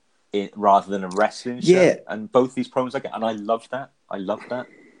rather than a wrestling show. Yeah. And both these promos, and I love that.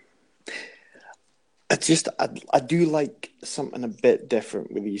 I do like something a bit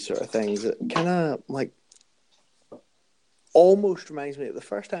different with these sort of things. It kind of like almost reminds me of the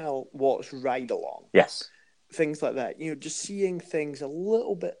first time I watched Ride Along. Yes. Things like that. Just seeing things a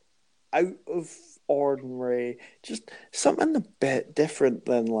little bit out of ordinary, just something a bit different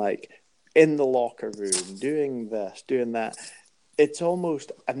than like in the locker room, doing this, doing that. It's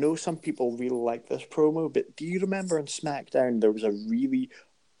almost, I know some people really like this promo, but do you remember on SmackDown there was a really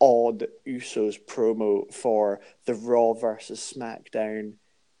odd Usos promo for the Raw versus SmackDown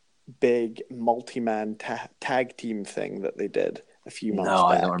big multi-man tag team thing that they did a few months back? No,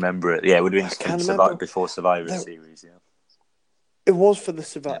 I don't remember it. Yeah, it would have been before Survivor Series, yeah. It was for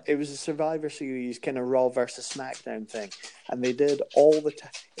the It was a Survivor Series kind of Raw versus SmackDown thing, and they did all the.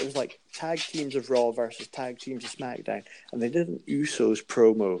 It was like tag teams of Raw versus tag teams of SmackDown, and they did an Usos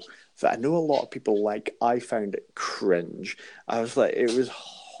promo that I know a lot of people like. I found it cringe. I was like, it was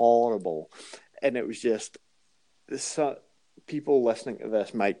horrible, and it was just. People listening to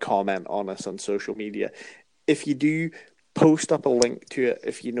this might comment on us on social media. If you do, post up a link to it.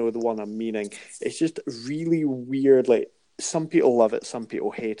 If you know the one I'm meaning, it's just really weird. Like, some people love it, some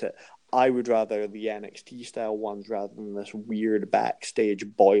people hate it. I would rather the NXT style ones rather than this weird backstage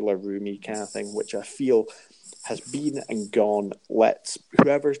boiler roomy kind of thing, which I feel has been and gone.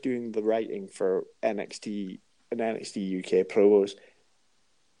 Whoever's doing the writing for NXT and NXT UK promos,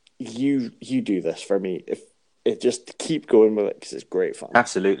 you do this for me. If it just keep going with it because it's great fun.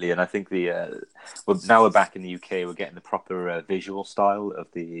 Absolutely, and I think now we're back in the UK. We're getting the proper visual style of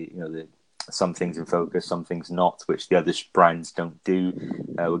the some things in focus, some things not, which the other brands don't do.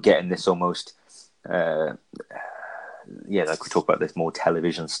 We're getting this almost, like we talk about this more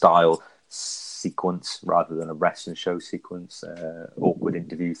television style sequence rather than a wrestling show sequence, awkward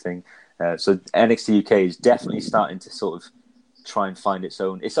interview thing. So NXT UK is definitely starting to sort of try and find its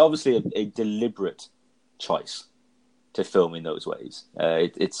own. It's obviously a deliberate choice to film in those ways.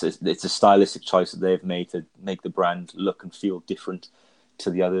 It's a stylistic choice that they've made to make the brand look and feel different to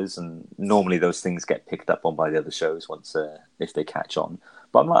the others, and normally those things get picked up on by the other shows once if they catch on.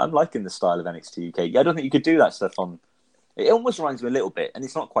 But I'm liking the style of NXT UK. I don't think you could do that stuff on. It almost reminds me a little bit, and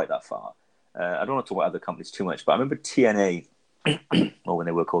it's not quite that far. I don't want to talk about other companies too much, but I remember TNA, or when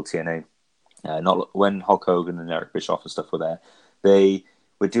they were called TNA, not when Hulk Hogan and Eric Bischoff and stuff were there. They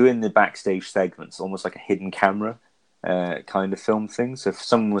were doing the backstage segments, almost like a hidden camera kind of film thing. So if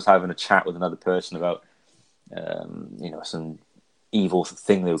someone was having a chat with another person about, some evil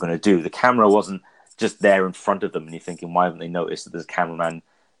thing they were going to do, the camera wasn't just there in front of them, and you're thinking, why haven't they noticed that there's a cameraman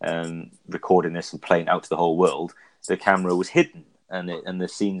recording this and playing out to the whole world? The camera was hidden, and the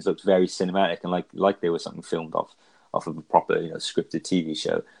scenes looked very cinematic and like they were something filmed off of a proper scripted TV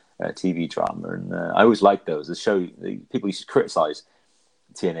show, TV drama. And I always liked those. The show, people used to criticize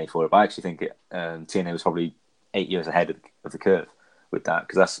TNA for it, but I actually think TNA was probably 8 years ahead of the curve with that,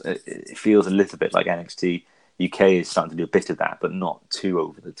 because it feels a little bit like NXT UK is starting to do a bit of that, but not too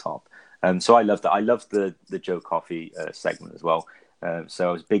over the top. So I love that. I love the Joe Coffey segment as well. So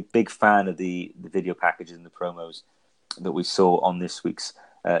I was a big fan of the video packages and the promos that we saw on this week's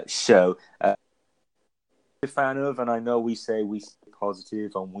show. A fan of, and I know we say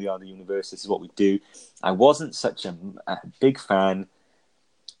positive on We Are the Universe, this is what we do. I wasn't such a big fan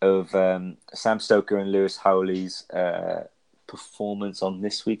of Sam Stoker and Lewis Howley's performance on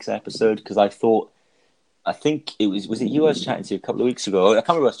this week's episode, because I think it was it you I was chatting to a couple of weeks ago? I can't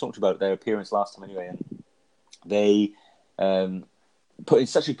remember. I was talking about their appearance last time anyway, and they put in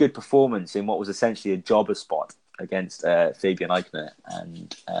such a good performance in what was essentially a jobber spot against Fabian Eichner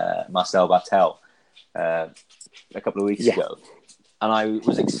and Marcel Bartel a couple of weeks ago. and I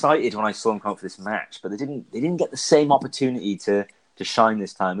was excited when I saw them come up for this match, but they didn't get the same opportunity to shine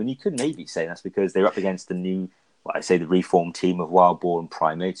this time. And you could maybe say that's because they're up against the new, the reformed team of Wild Boar and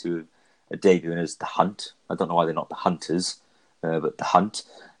Primate, who are debuting as the Hunt. I don't know why they're not the Hunters, but the Hunt.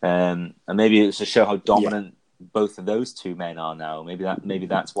 And maybe it's to show how dominant both of those two men are now. Maybe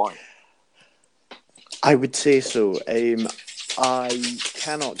that's why. I would say so. I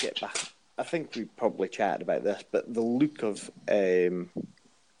cannot get back. I think we probably chatted about this, but the look of I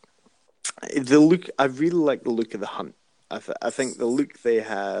really like the look of the Hunt. I think the look they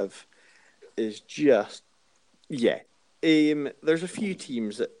have is just, there's a few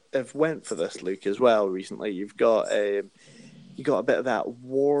teams that have went for this look as well recently. You've got a bit of that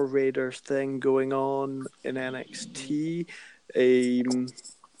War Raiders thing going on in NXT.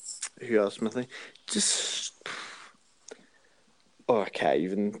 Who else, Smithy? I can't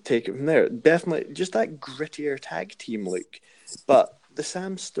even take it from there. Definitely just that grittier tag team look. But the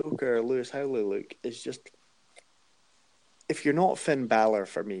Sam Stoker, Lewis Howley look is just, if you're not Finn Balor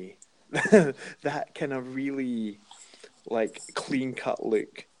for me, that kind of really clean cut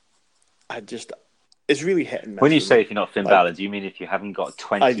look, it's really hitting me. When you say if you're not Finn Balor, do you mean if you haven't got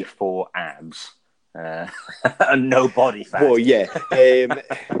 24 abs and no body fat? Well, yeah.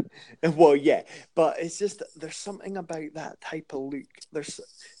 But it's just, there's something about that type of look.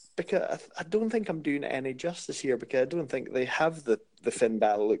 Because I don't think I'm doing it any justice here, because I don't think they have the Finn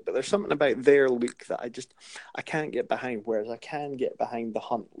Balor look, but there's something about their look that I can't get behind, whereas I can get behind the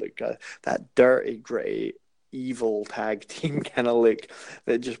Hunt look, that dirty, gritty, evil tag team kind of look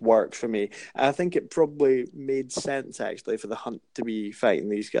that just works for me. And I think it probably made sense, actually, for the Hunt to be fighting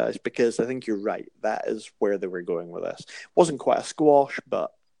these guys, because I think you're right. That is where they were going with this. It wasn't quite a squash,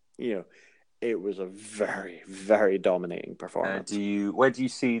 but, it was a very, very dominating performance. Where do you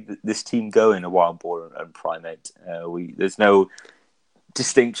see this team going, a Wild Boar and Primate? There's no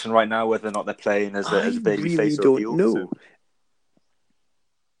distinction right now whether or not they're playing as a baby face or heel. Know. So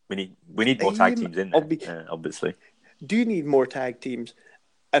we need more tag teams in there, obviously. Do need more tag teams,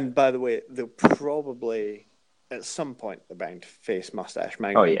 and by the way, they'll probably at some point they're bound to face Mustache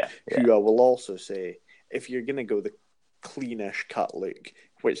Mountain. Who I will also say, if you're going to go the cleanish cut look,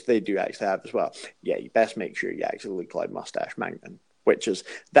 which they do actually have as well, you best make sure you actually look like Mustache Mountain, which is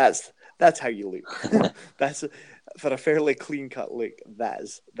that's how you look. That's for a fairly clean cut look. That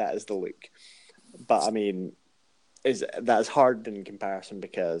is the look. But I mean, that's hard in comparison,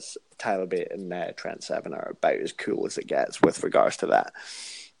 because Tyler Bate and Trent Seven are about as cool as it gets with regards to that.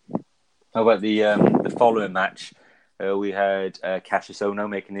 How about the following match? We had Cassius Ohno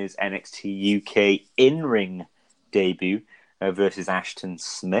making his NXT UK in-ring debut versus Ashton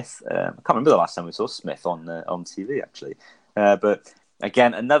Smith. I can't remember the last time we saw Smith on TV, actually. But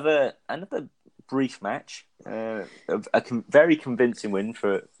again, another brief match. Very convincing win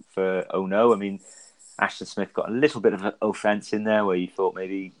for Ohno. I mean, Ashton Smith got a little bit of an offense in there where you thought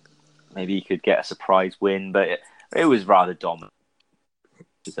maybe he could get a surprise win, but it was rather dominant.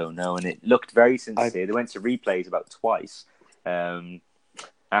 Ohno, and it looked very sincere. They went to replays about twice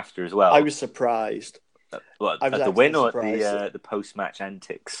after as well. I was surprised. At the win or at the post-match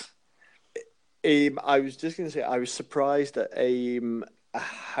antics? I was just going to say I was surprised at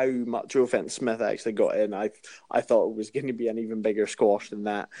how much offense Smith actually got in. I thought it was going to be an even bigger squash than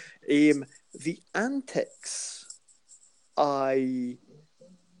that. The antics, I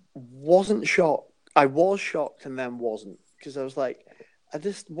wasn't shocked. I was shocked and then wasn't, because I was like, I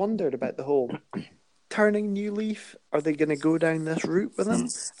just wondered about the whole turning new leaf. Are they going to go down this route with him?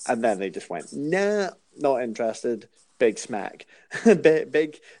 And then they just went, nah, not interested. Big smack,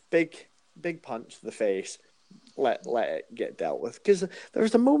 big punch to the face. Let it get dealt with, because there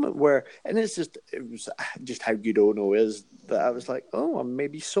was a moment where, and it was just how good Ono is, that I was like, oh, I'm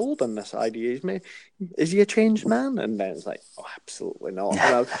maybe sold on this idea. Is he a changed man? And then it's like, oh, absolutely not.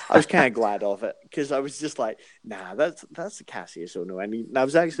 And I was kind of glad of it, because I was just like, nah, that's the Cassius Ono. And I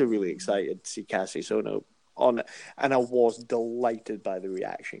was actually really excited to see Cassius Ono on it, and I was delighted by the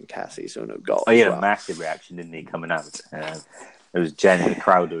reaction Cassius Ono got. Oh, he had a massive reaction, didn't he, coming out? It was genuinely, the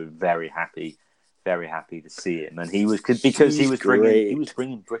crowd were very happy to see him, and he was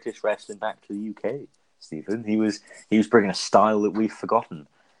bringing British wrestling back to the UK. Stephen, he was bringing a style that we've forgotten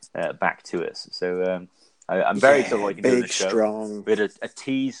back to us. So I'm very excited what he can do in the show. Strong. We had a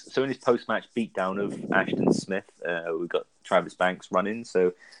tease. So in his post-match beatdown of Ashton Smith, we got Travis Banks running.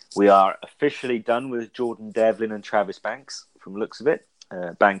 So we are officially done with Jordan Devlin and Travis Banks from the looks of it.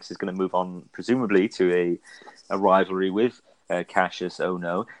 Banks is going to move on, presumably, to a rivalry with Cassius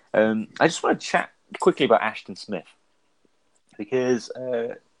Ohno. I just want to chat quickly about Ashton Smith, because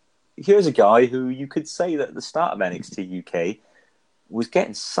here's a guy who you could say that at the start of NXT UK was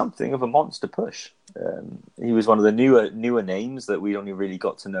getting something of a monster push. He was one of the newer names that we only really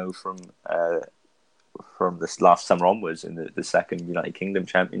got to know from this last summer onwards in the second United Kingdom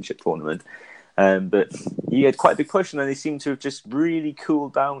Championship tournament. But he had quite a big push, and then they seem to have just really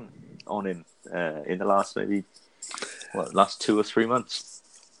cooled down on him in the last last 2 or 3 months.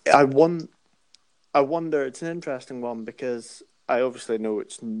 I wonder. It's an interesting one because I obviously know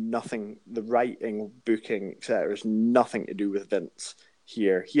it's nothing. The writing, booking, etc., is nothing to do with Vince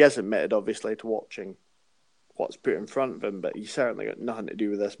here. He has admitted, obviously, to watching what's put in front of him, but he's certainly got nothing to do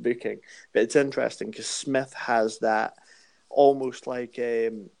with this booking. But it's interesting because Smith has that almost like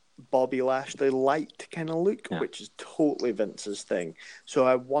Bobby Lashley light kind of look, which is totally Vince's thing. So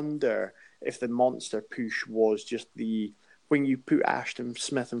I wonder if the monster push was just when you put Ashton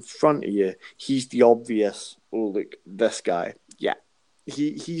Smith in front of you, he's the obvious, oh look, this guy. Yeah.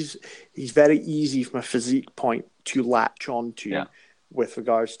 He's very easy from a physique point to latch onto with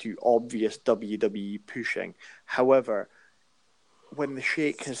regards to obvious WWE pushing. However, when the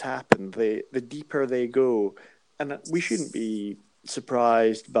shake has happened, the deeper they go, and we shouldn't be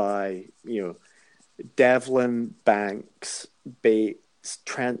surprised by, Devlin, Banks, Bates,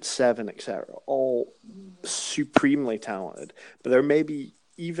 Trent Seven, etc., all supremely talented, but they're maybe,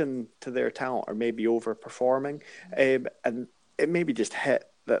 even to their talent, are maybe overperforming, and it maybe just hit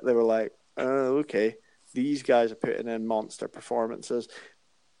that they were like, oh, okay, these guys are putting in monster performances,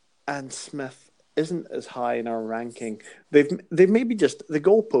 and Smith isn't as high in our ranking. They've maybe just, the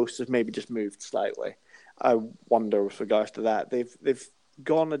goalposts have maybe just moved slightly. I wonder with regards to that. They've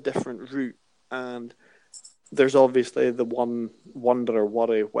gone a different route, and there's obviously the one wonder or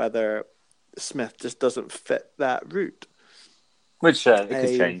worry whether Smith just doesn't fit that route. Which it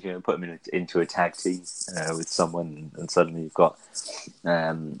could change, put him into a tag team with someone, and suddenly you've got...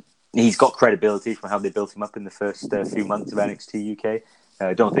 he's got credibility from how they built him up in the first few months of NXT UK.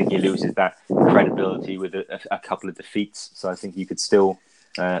 I don't think he loses that credibility with a couple of defeats, so I think you could still...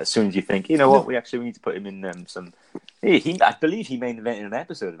 as soon as you think, you know what, we need to put him in some... I believe he main evented an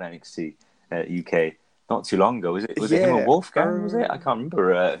episode of NXT UK not too long ago. Was it him or Wolfgang? Was it? I can't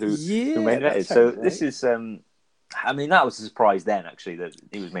remember who main evented. So right. This is... that was a surprise then, actually, that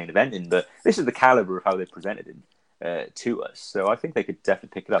he was main eventing, but this is the caliber of how they presented him to us. So I think they could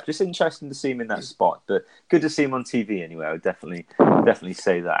definitely pick it up. Just interesting to see him in that spot, but good to see him on TV anyway. I would definitely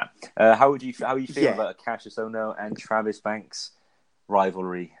say that. How you feel about a Cassius Ohno and Travis Banks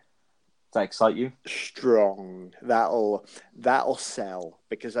rivalry? Does that excite you? Strong. That'll sell,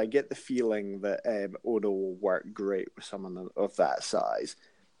 because I get the feeling that Ohno will work great with someone of that size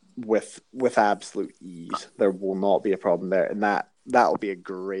with absolute ease. There will not be a problem there, and that'll be a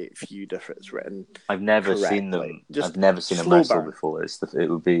great feud if it's written. I've never seen them. I've never seen them wrestle before. It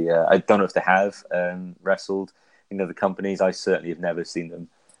would be. I don't know if they have wrestled in other companies. I certainly have never seen them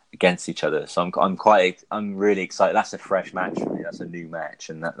against each other. So I'm really excited. That's a fresh match for me. That's a new match,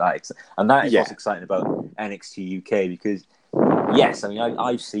 and that is what's exciting about NXT UK, because yes,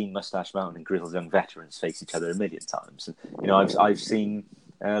 I've seen Mustache Mountain and Grizzled Young Veterans face each other a million times, and I've seen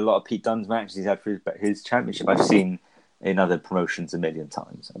a lot of Pete Dunne's matches he's had for his championship. I've seen in other promotions a million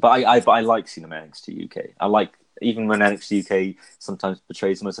times, but I like seeing them NXT UK. I like, even when NXT UK sometimes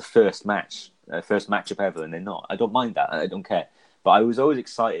portrays them as a first matchup ever, and they're not. I don't mind that. I don't care. But I was always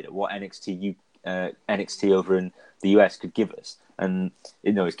excited at what NXT over in the US could give us, and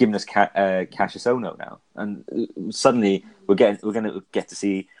it's given us Cassius Ohno now, and suddenly we're going to get to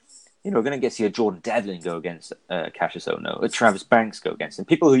see, we're going to get to see a Jordan Devlin go against Cassius Ohno, a Travis Banks go against him,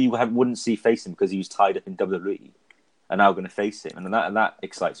 people who you wouldn't see face him because he was tied up in WWE are now going to face him, and that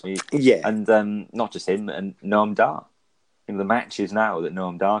excites me. Yeah, and not just him, and Noam Dar. The matches now that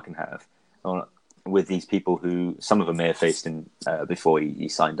Noam Dar can have with these people who, some of them may have faced him before he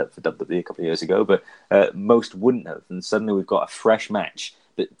signed up for WWE a couple of years ago, but most wouldn't have. And suddenly we've got a fresh match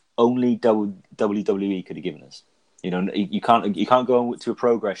that only WWE could have given us. You can't go to a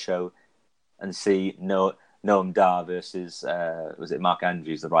Progress show and see Noam Dar versus was it Mark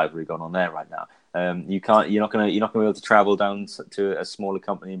Andrews, the rivalry going on there right now. You're not going to be able to travel down to a smaller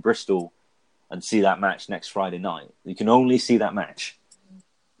company in Bristol and see that match next Friday night. You can only see that match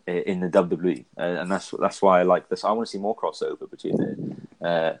in the WWE, and that's why I like this. I want to see more crossover between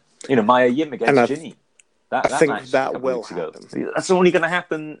Maya Yim against Ginny. I think that will happen. That's only going to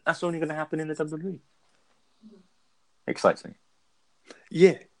happen. That's only going to happen in the WWE. Excites me.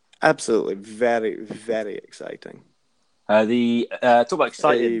 Yeah, absolutely. Very, very exciting. Talk about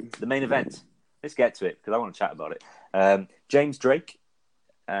exciting. The main event. Let's get to it, because I want to chat about it. James Drake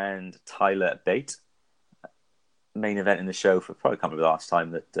and Tyler Bate. Main event in the show for probably can't remember the last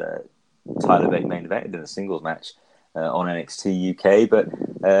time that Tyler Bate main evented in a singles match. on NXT UK.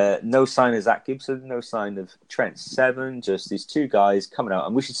 But no sign of Zach Gibson, no sign of Trent Seven. Just these two guys coming out,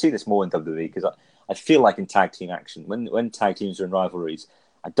 and we should see this more in WWE because I feel like in tag team action, when tag teams are in rivalries,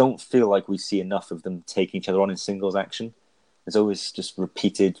 I don't feel like we see enough of them taking each other on in singles action. There's always just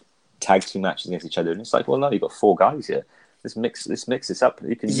repeated tag team matches against each other, and it's like, well, no, you've got 4 guys here. Let's mix this up.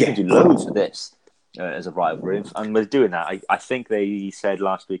 You can do loads with this as a rivalry, and we're doing that. I think they said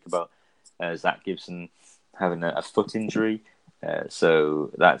last week about Zach Gibson having a foot injury,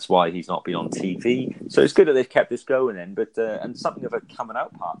 so that's why he's not been on TV. So it's good that they've kept this going then, but and something of a coming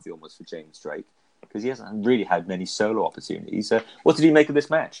out party almost for James Drake because he hasn't really had many solo opportunities. What did you make of this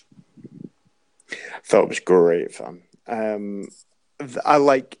match? Thought it was great fun. I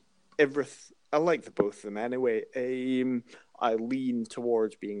like the both of them anyway. I lean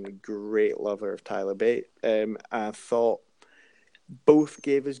towards being a great lover of Tyler Bate. I thought both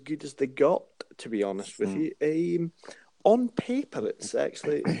gave as good as they got, to be honest with you. On paper,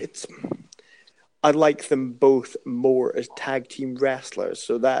 I like them both more as tag team wrestlers,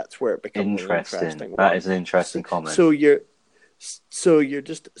 so that's where it becomes interesting. That is an interesting comment. So you're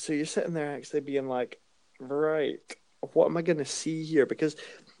sitting there actually being like, right, what am I going to see here? Because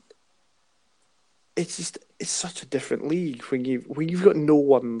it's such a different league when you've got no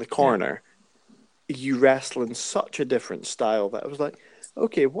one in the corner. Yeah. You wrestle in such a different style that I was like,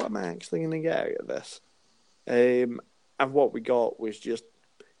 okay, what am I actually going to get out of this? And what we got was just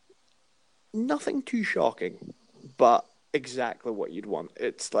nothing too shocking, but exactly what you'd want.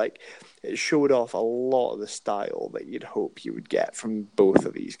 It's like it showed off a lot of the style that you'd hope you would get from both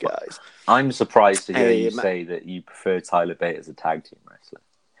of these guys. I'm surprised to hear you say that you prefer Tyler Bate as a tag team wrestler,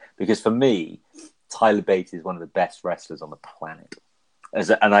 because for me, Tyler Bate is one of the best wrestlers on the planet.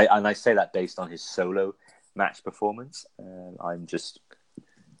 And I say that based on his solo match performance. I'm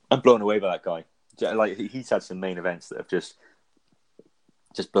blown away by that guy. Like he's had some main events that have just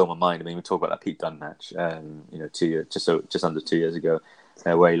blown my mind. I mean, we talk about that Pete Dunne match, 2 years, just under 2 years ago,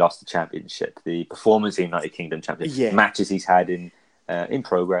 where he lost the championship. The Performance in United Kingdom Championship matches he's had in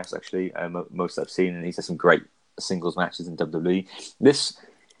progress, actually, most I've seen, and he's had some great singles matches in WWE. This,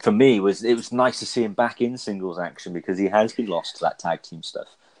 for me, it was nice to see him back in singles action because he has been lost to that tag team stuff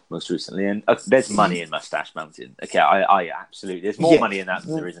most recently. And there's money in Mustache Mountain. Okay, I absolutely, there's more money in that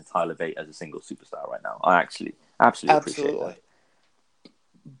than there is in Tyler Bate as a single superstar right now. I absolutely appreciate that.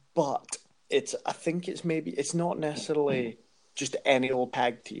 But I think it's not necessarily just any old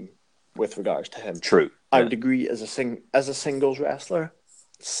tag team with regards to him. True. I would agree as a singles wrestler,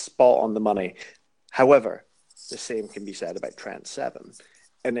 spot on the money. However, the same can be said about Trent Seven.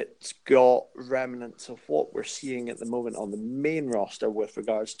 And it's got remnants of what we're seeing at the moment on the main roster with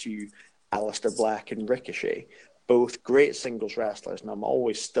regards to Aleister Black and Ricochet. Both great singles wrestlers, and I'm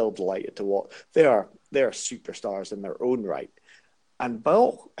always still delighted to watch. They are superstars in their own right. And by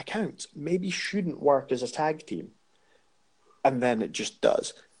all accounts, maybe shouldn't work as a tag team. And then it just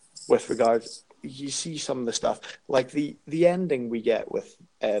does. With regards, you see some of the stuff, like the ending we get with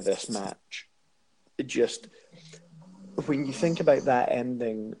this match. It just, when you think about that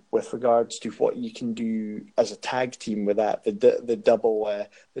ending with regards to what you can do as a tag team with that, the double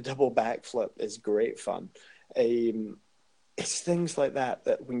backflip is great fun. It's things like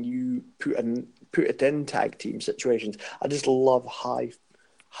that when you put it in tag team situations, I just love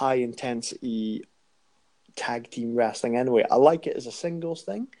high intensity tag team wrestling anyway. I like it as a singles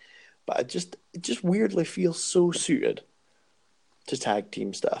thing, but it just weirdly feels so suited to tag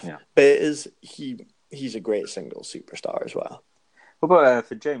team stuff. Yeah. But he's a great singles superstar as well. What about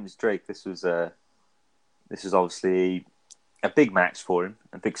for James Drake? This was obviously a big match for him,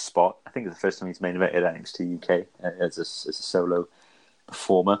 a big spot. I think it's the first time he's main evented at NXT UK as a solo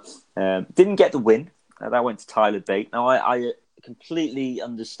performer. Didn't get the win. That went to Tyler Bate. Now I completely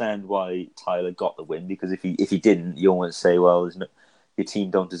understand why Tyler got the win, because if he didn't, you almost say, well, your team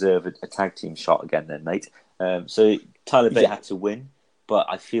don't deserve a tag team shot again, then, mate. So Tyler Bate had to win, but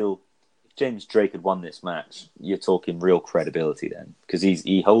I feel if James Drake had won this match, you're talking real credibility then, because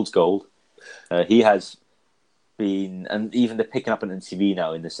he holds gold. He has been, and even they're picking up on TV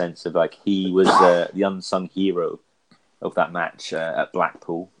now in the sense of like he was the unsung hero of that match at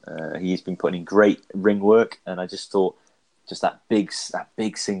Blackpool. He's been putting in great ring work, and I just thought just that big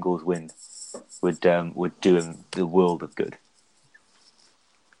singles win would do him the world of good.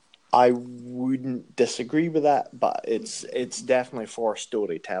 I wouldn't disagree with that, but it's definitely for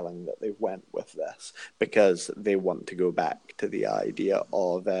storytelling that they went with this, because they want to go back to the idea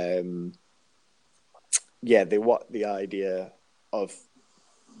of they want the idea of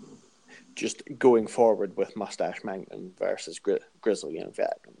just going forward with Mustache Mountain versus Grizzly and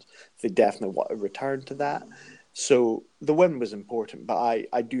Veterans. They definitely want to return to that. So the win was important, but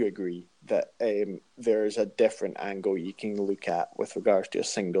I do agree that there's a different angle you can look at with regards to a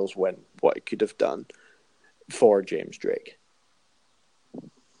singles win, what it could have done for James Drake.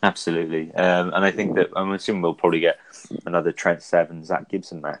 Absolutely. And I think that, I'm assuming we'll probably get another Trent Seven, Zach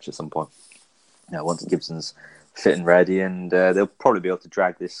Gibson match at some point. Once Gibson's fit and ready, and they'll probably be able to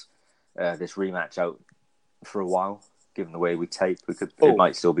drag this rematch out for a while. Given the way we tape, it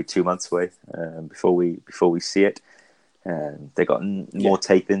might still be 2 months away before we see it. They got more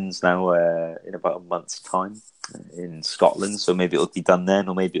tape-ins now in about a month's time in Scotland, so maybe it'll be done then,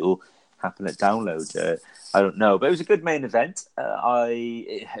 or maybe it'll happen at Download. I don't know, but it was a good main event.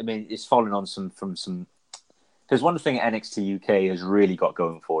 I mean, it's following on from some. There's one thing NXT UK has really got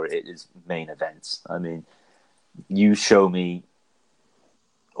going for it is main events. I mean, you show me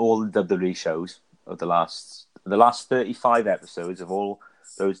all the WWE shows of the last 35 episodes of all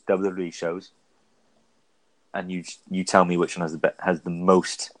those WWE shows, and you tell me which one has the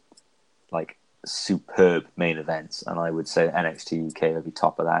most like superb main events, and I would say NXT UK would be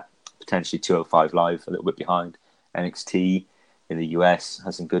top of that. Potentially 205 Live, a little bit behind. NXT in the US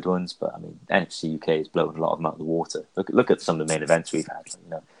has some good ones, but I mean NXT UK is blowing a lot of them out of the water. Look at some of the main events we've had.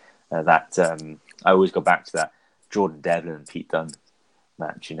 I always go back to that Jordan Devlin and Pete Dunne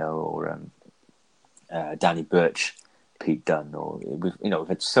match, or Danny Burch, Pete Dunne, or we've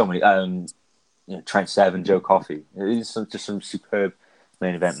had so many. Trent Seven, Joe Coffey. It's just some superb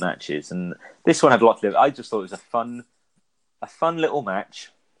main event matches, and this one had a lot to live. I just thought it was a fun little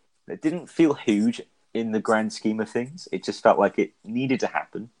match. It didn't feel huge in the grand scheme of things. It just felt like it needed to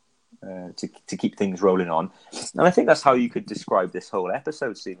happen to keep things rolling on. And I think that's how you could describe this whole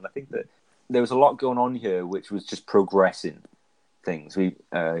episode, Stephen. I think that there was a lot going on here, which was just progressing things. We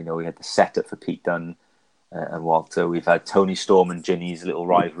had the setup for Pete Dunne and Walter. We've had Tony Storm and Ginny's little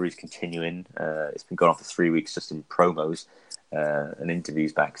rivalries continuing. It's been going on for 3 weeks just in promos and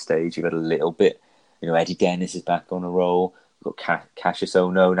interviews backstage. You've had a little bit, Eddie Dennis is back on a roll. We've got Cassius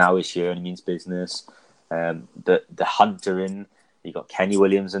Ohno now is here and he means business. The Hunter in. You got Kenny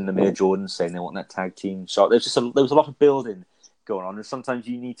Williams and Namir Jordan saying they want that tag team shot. There was a lot of building going on, and sometimes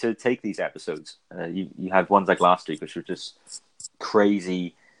you need to take these episodes. You had ones like last week, which were just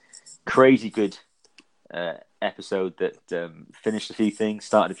crazy good episode that finished a few things,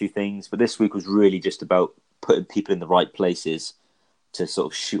 started a few things. But this week was really just about putting people in the right places to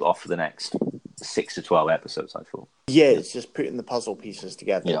sort of shoot off for the next 6 to 12 episodes, I thought. Yeah, it's just putting the puzzle pieces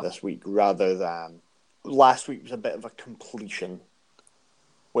together this week rather than last week was a bit of a completion.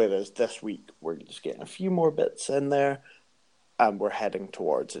 Whereas this week we're just getting a few more bits in there and we're heading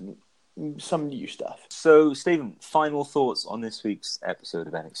towards some new stuff. So, Stephen, final thoughts on this week's episode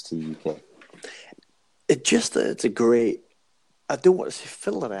of NXT UK? It's a great, I don't want to say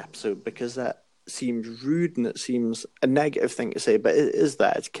filler episode because that seems rude and it seems a negative thing to say, but it is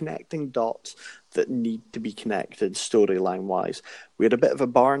that. It's connecting dots that need to be connected storyline-wise. We had a bit of a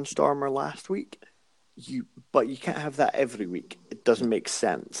barnstormer last week, but you can't have that every week. It doesn't make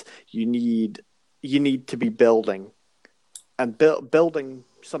sense. You need to be building, and building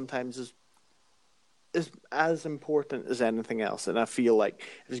sometimes is as important as anything else. And I feel like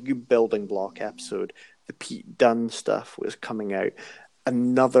it was a good building block episode. The Pete Dunne stuff was coming out.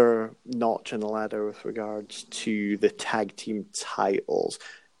 Another notch in the ladder with regards to the tag team titles,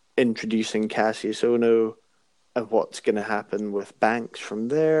 introducing Cassius Ohno and what's going to happen with Banks from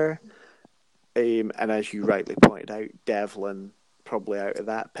there. And as you rightly pointed out, Devlin probably out of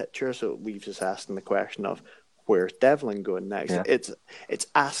that picture, so it leaves us asking the question of where's Devlin going next? Yeah. It's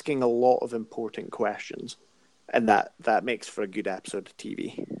asking a lot of important questions, and that makes for a good episode of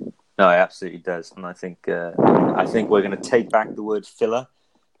TV. No, it absolutely does, and I think we're going to take back the word filler,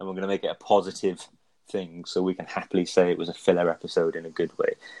 and we're going to make it a positive thing, so we can happily say it was a filler episode in a good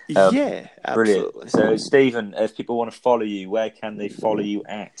way. Yeah, absolutely. Brilliant. So, Stephen, if people want to follow you, where can they follow you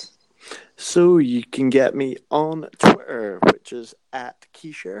at? So you can get me on Twitter, which is at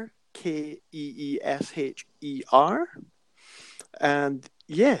Keesher, Keesher, and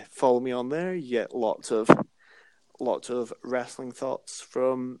follow me on there. You get lots of wrestling thoughts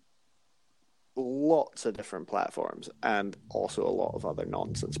from lots of different platforms, and also a lot of other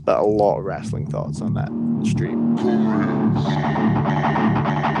nonsense, but a lot of wrestling thoughts on that stream.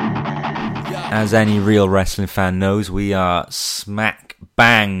 As any real wrestling fan knows, we are smack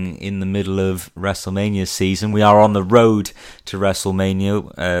bang in the middle of WrestleMania season. We are on the road to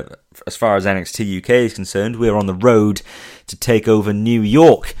WrestleMania. As far as NXT UK is concerned, we are on the road to take over New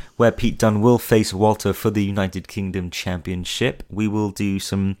York, where Pete Dunne will face Walter for the United Kingdom Championship. We will do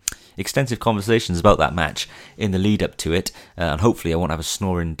some extensive conversations about that match in the lead up to it, and hopefully I won't have a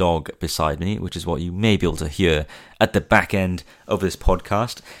snoring dog beside me, which is what you may be able to hear at the back end of this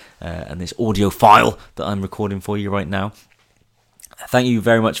podcast and this audio file that I'm recording for you right now. Thank you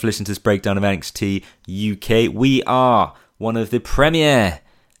very much for listening to this breakdown of NXT UK. We are one of the premier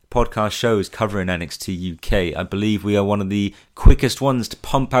podcast shows covering NXT UK. I believe we are one of the quickest ones to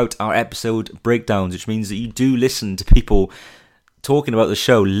pump out our episode breakdowns, which means that you do listen to people talking about the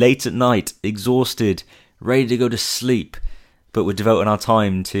show late at night, exhausted, ready to go to sleep, but we're devoting our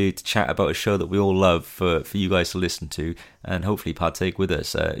time to chat about a show that we all love for you guys to listen to and hopefully partake with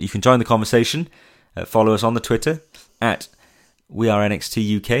us. You can join the conversation. Follow us on the Twitter at We Are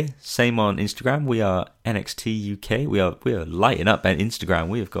NXT UK. Same on Instagram. We Are NXT UK. We are lighting up on Instagram.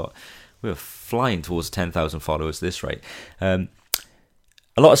 We are flying towards 10,000 followers at this rate.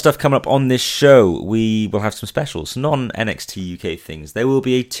 A lot of stuff coming up on this show. We will have some specials, non-NXT UK things. There will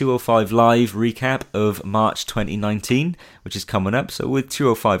be a 205 Live recap of March 2019, which is coming up. So with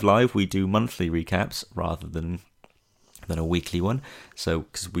 205 Live, we do monthly recaps rather than a weekly one, so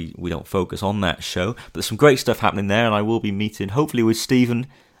because we don't focus on that show. But there's some great stuff happening there, and I will be meeting hopefully with Stephen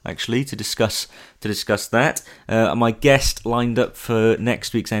actually to discuss that. My guest lined up for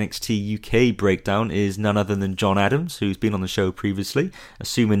next week's NXT UK breakdown is none other than John Adams, who's been on the show previously.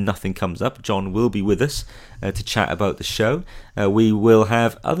 Assuming nothing comes up, John will be with us to chat about the show. We will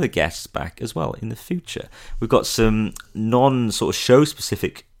have other guests back as well in the future. We've got some non-sort of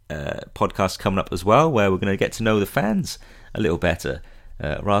show-specific podcast coming up as well, where we're going to get to know the fans a little better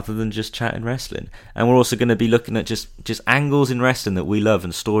rather than just chatting wrestling. And we're also going to be looking at just angles in wrestling that we love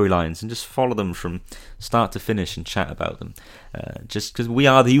and storylines, and just follow them from start to finish and chat about them, just because we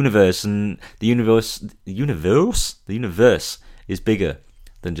are the universe, and the universe is bigger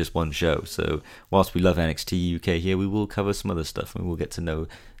than just one show. So whilst we love NXT UK here, we will cover some other stuff, and we'll get to know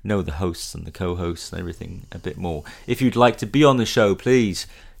the hosts and the co-hosts and everything a bit more. If you'd like to be on the show, please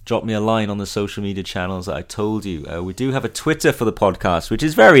drop me a line on the social media channels that I told you. We do have a Twitter for the podcast, which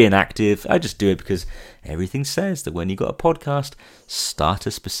is very inactive. I just do it because everything says that when you got a podcast, start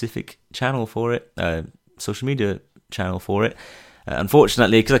a specific channel for it, social media channel for it.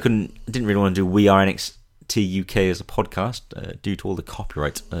 Unfortunately, because I didn't really want to do We Are NXT UK as a podcast due to all the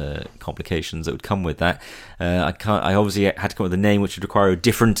copyright complications that would come with that. I obviously had to come up with a name which would require a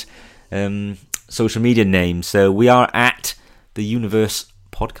different social media name. So we are at the Universe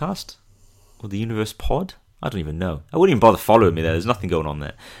Podcast or the Universe Pod. I don't even know. I wouldn't even bother following me there. There's nothing going on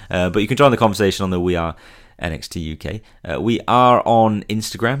there. But you can join the conversation on the We Are NXT UK. We are on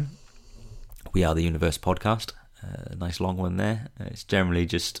Instagram. We Are the Universe Podcast. A nice long one there. It's generally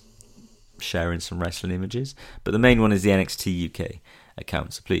just sharing some wrestling images, but the main one is the NXT UK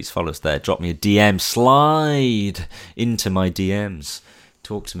account. So please follow us there. Drop me a DM. Slide into my DMs.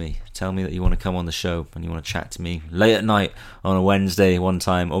 Talk to me. Tell me that you want to come on the show and you want to chat to me late at night on a Wednesday one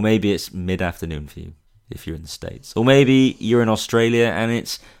time, or maybe it's mid-afternoon for you if you're in the States, or maybe you're in Australia and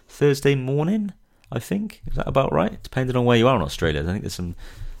it's Thursday morning, I think. Is that about right? Depending on where you are in Australia. I think there's some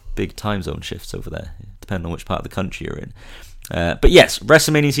big time zone shifts over there, depending on which part of the country you're in. But yes,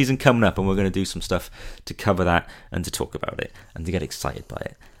 WrestleMania season coming up, and we're going to do some stuff to cover that and to talk about it and to get excited by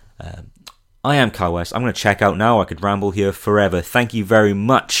it. I am Kyle West. I'm going to check out now. I could ramble here forever. Thank you very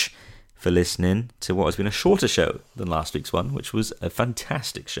much for listening to what has been a shorter show than last week's one, which was a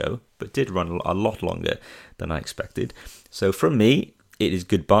fantastic show, but did run a lot longer than I expected. So from me, it is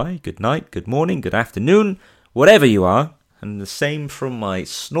goodbye, good night, good morning, good afternoon, whatever you are. And the same from my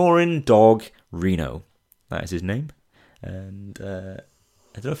snoring dog, Reno. That is his name. And I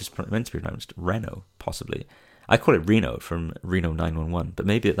don't know if it's meant to be pronounced Reno, possibly. I call it Reno from Reno 911, but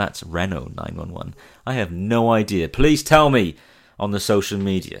maybe that's Reno 911. I have no idea. Please tell me on the social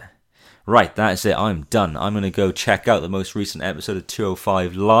media. Right, that's it. I'm done. I'm going to go check out the most recent episode of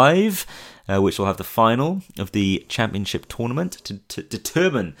 205 Live, which will have the final of the championship tournament to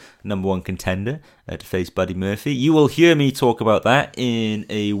determine number one contender to face Buddy Murphy. You will hear me talk about that in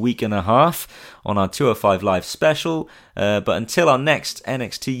a week and a half on our 205 Live special. But until our next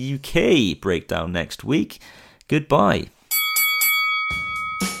NXT UK breakdown next week, goodbye.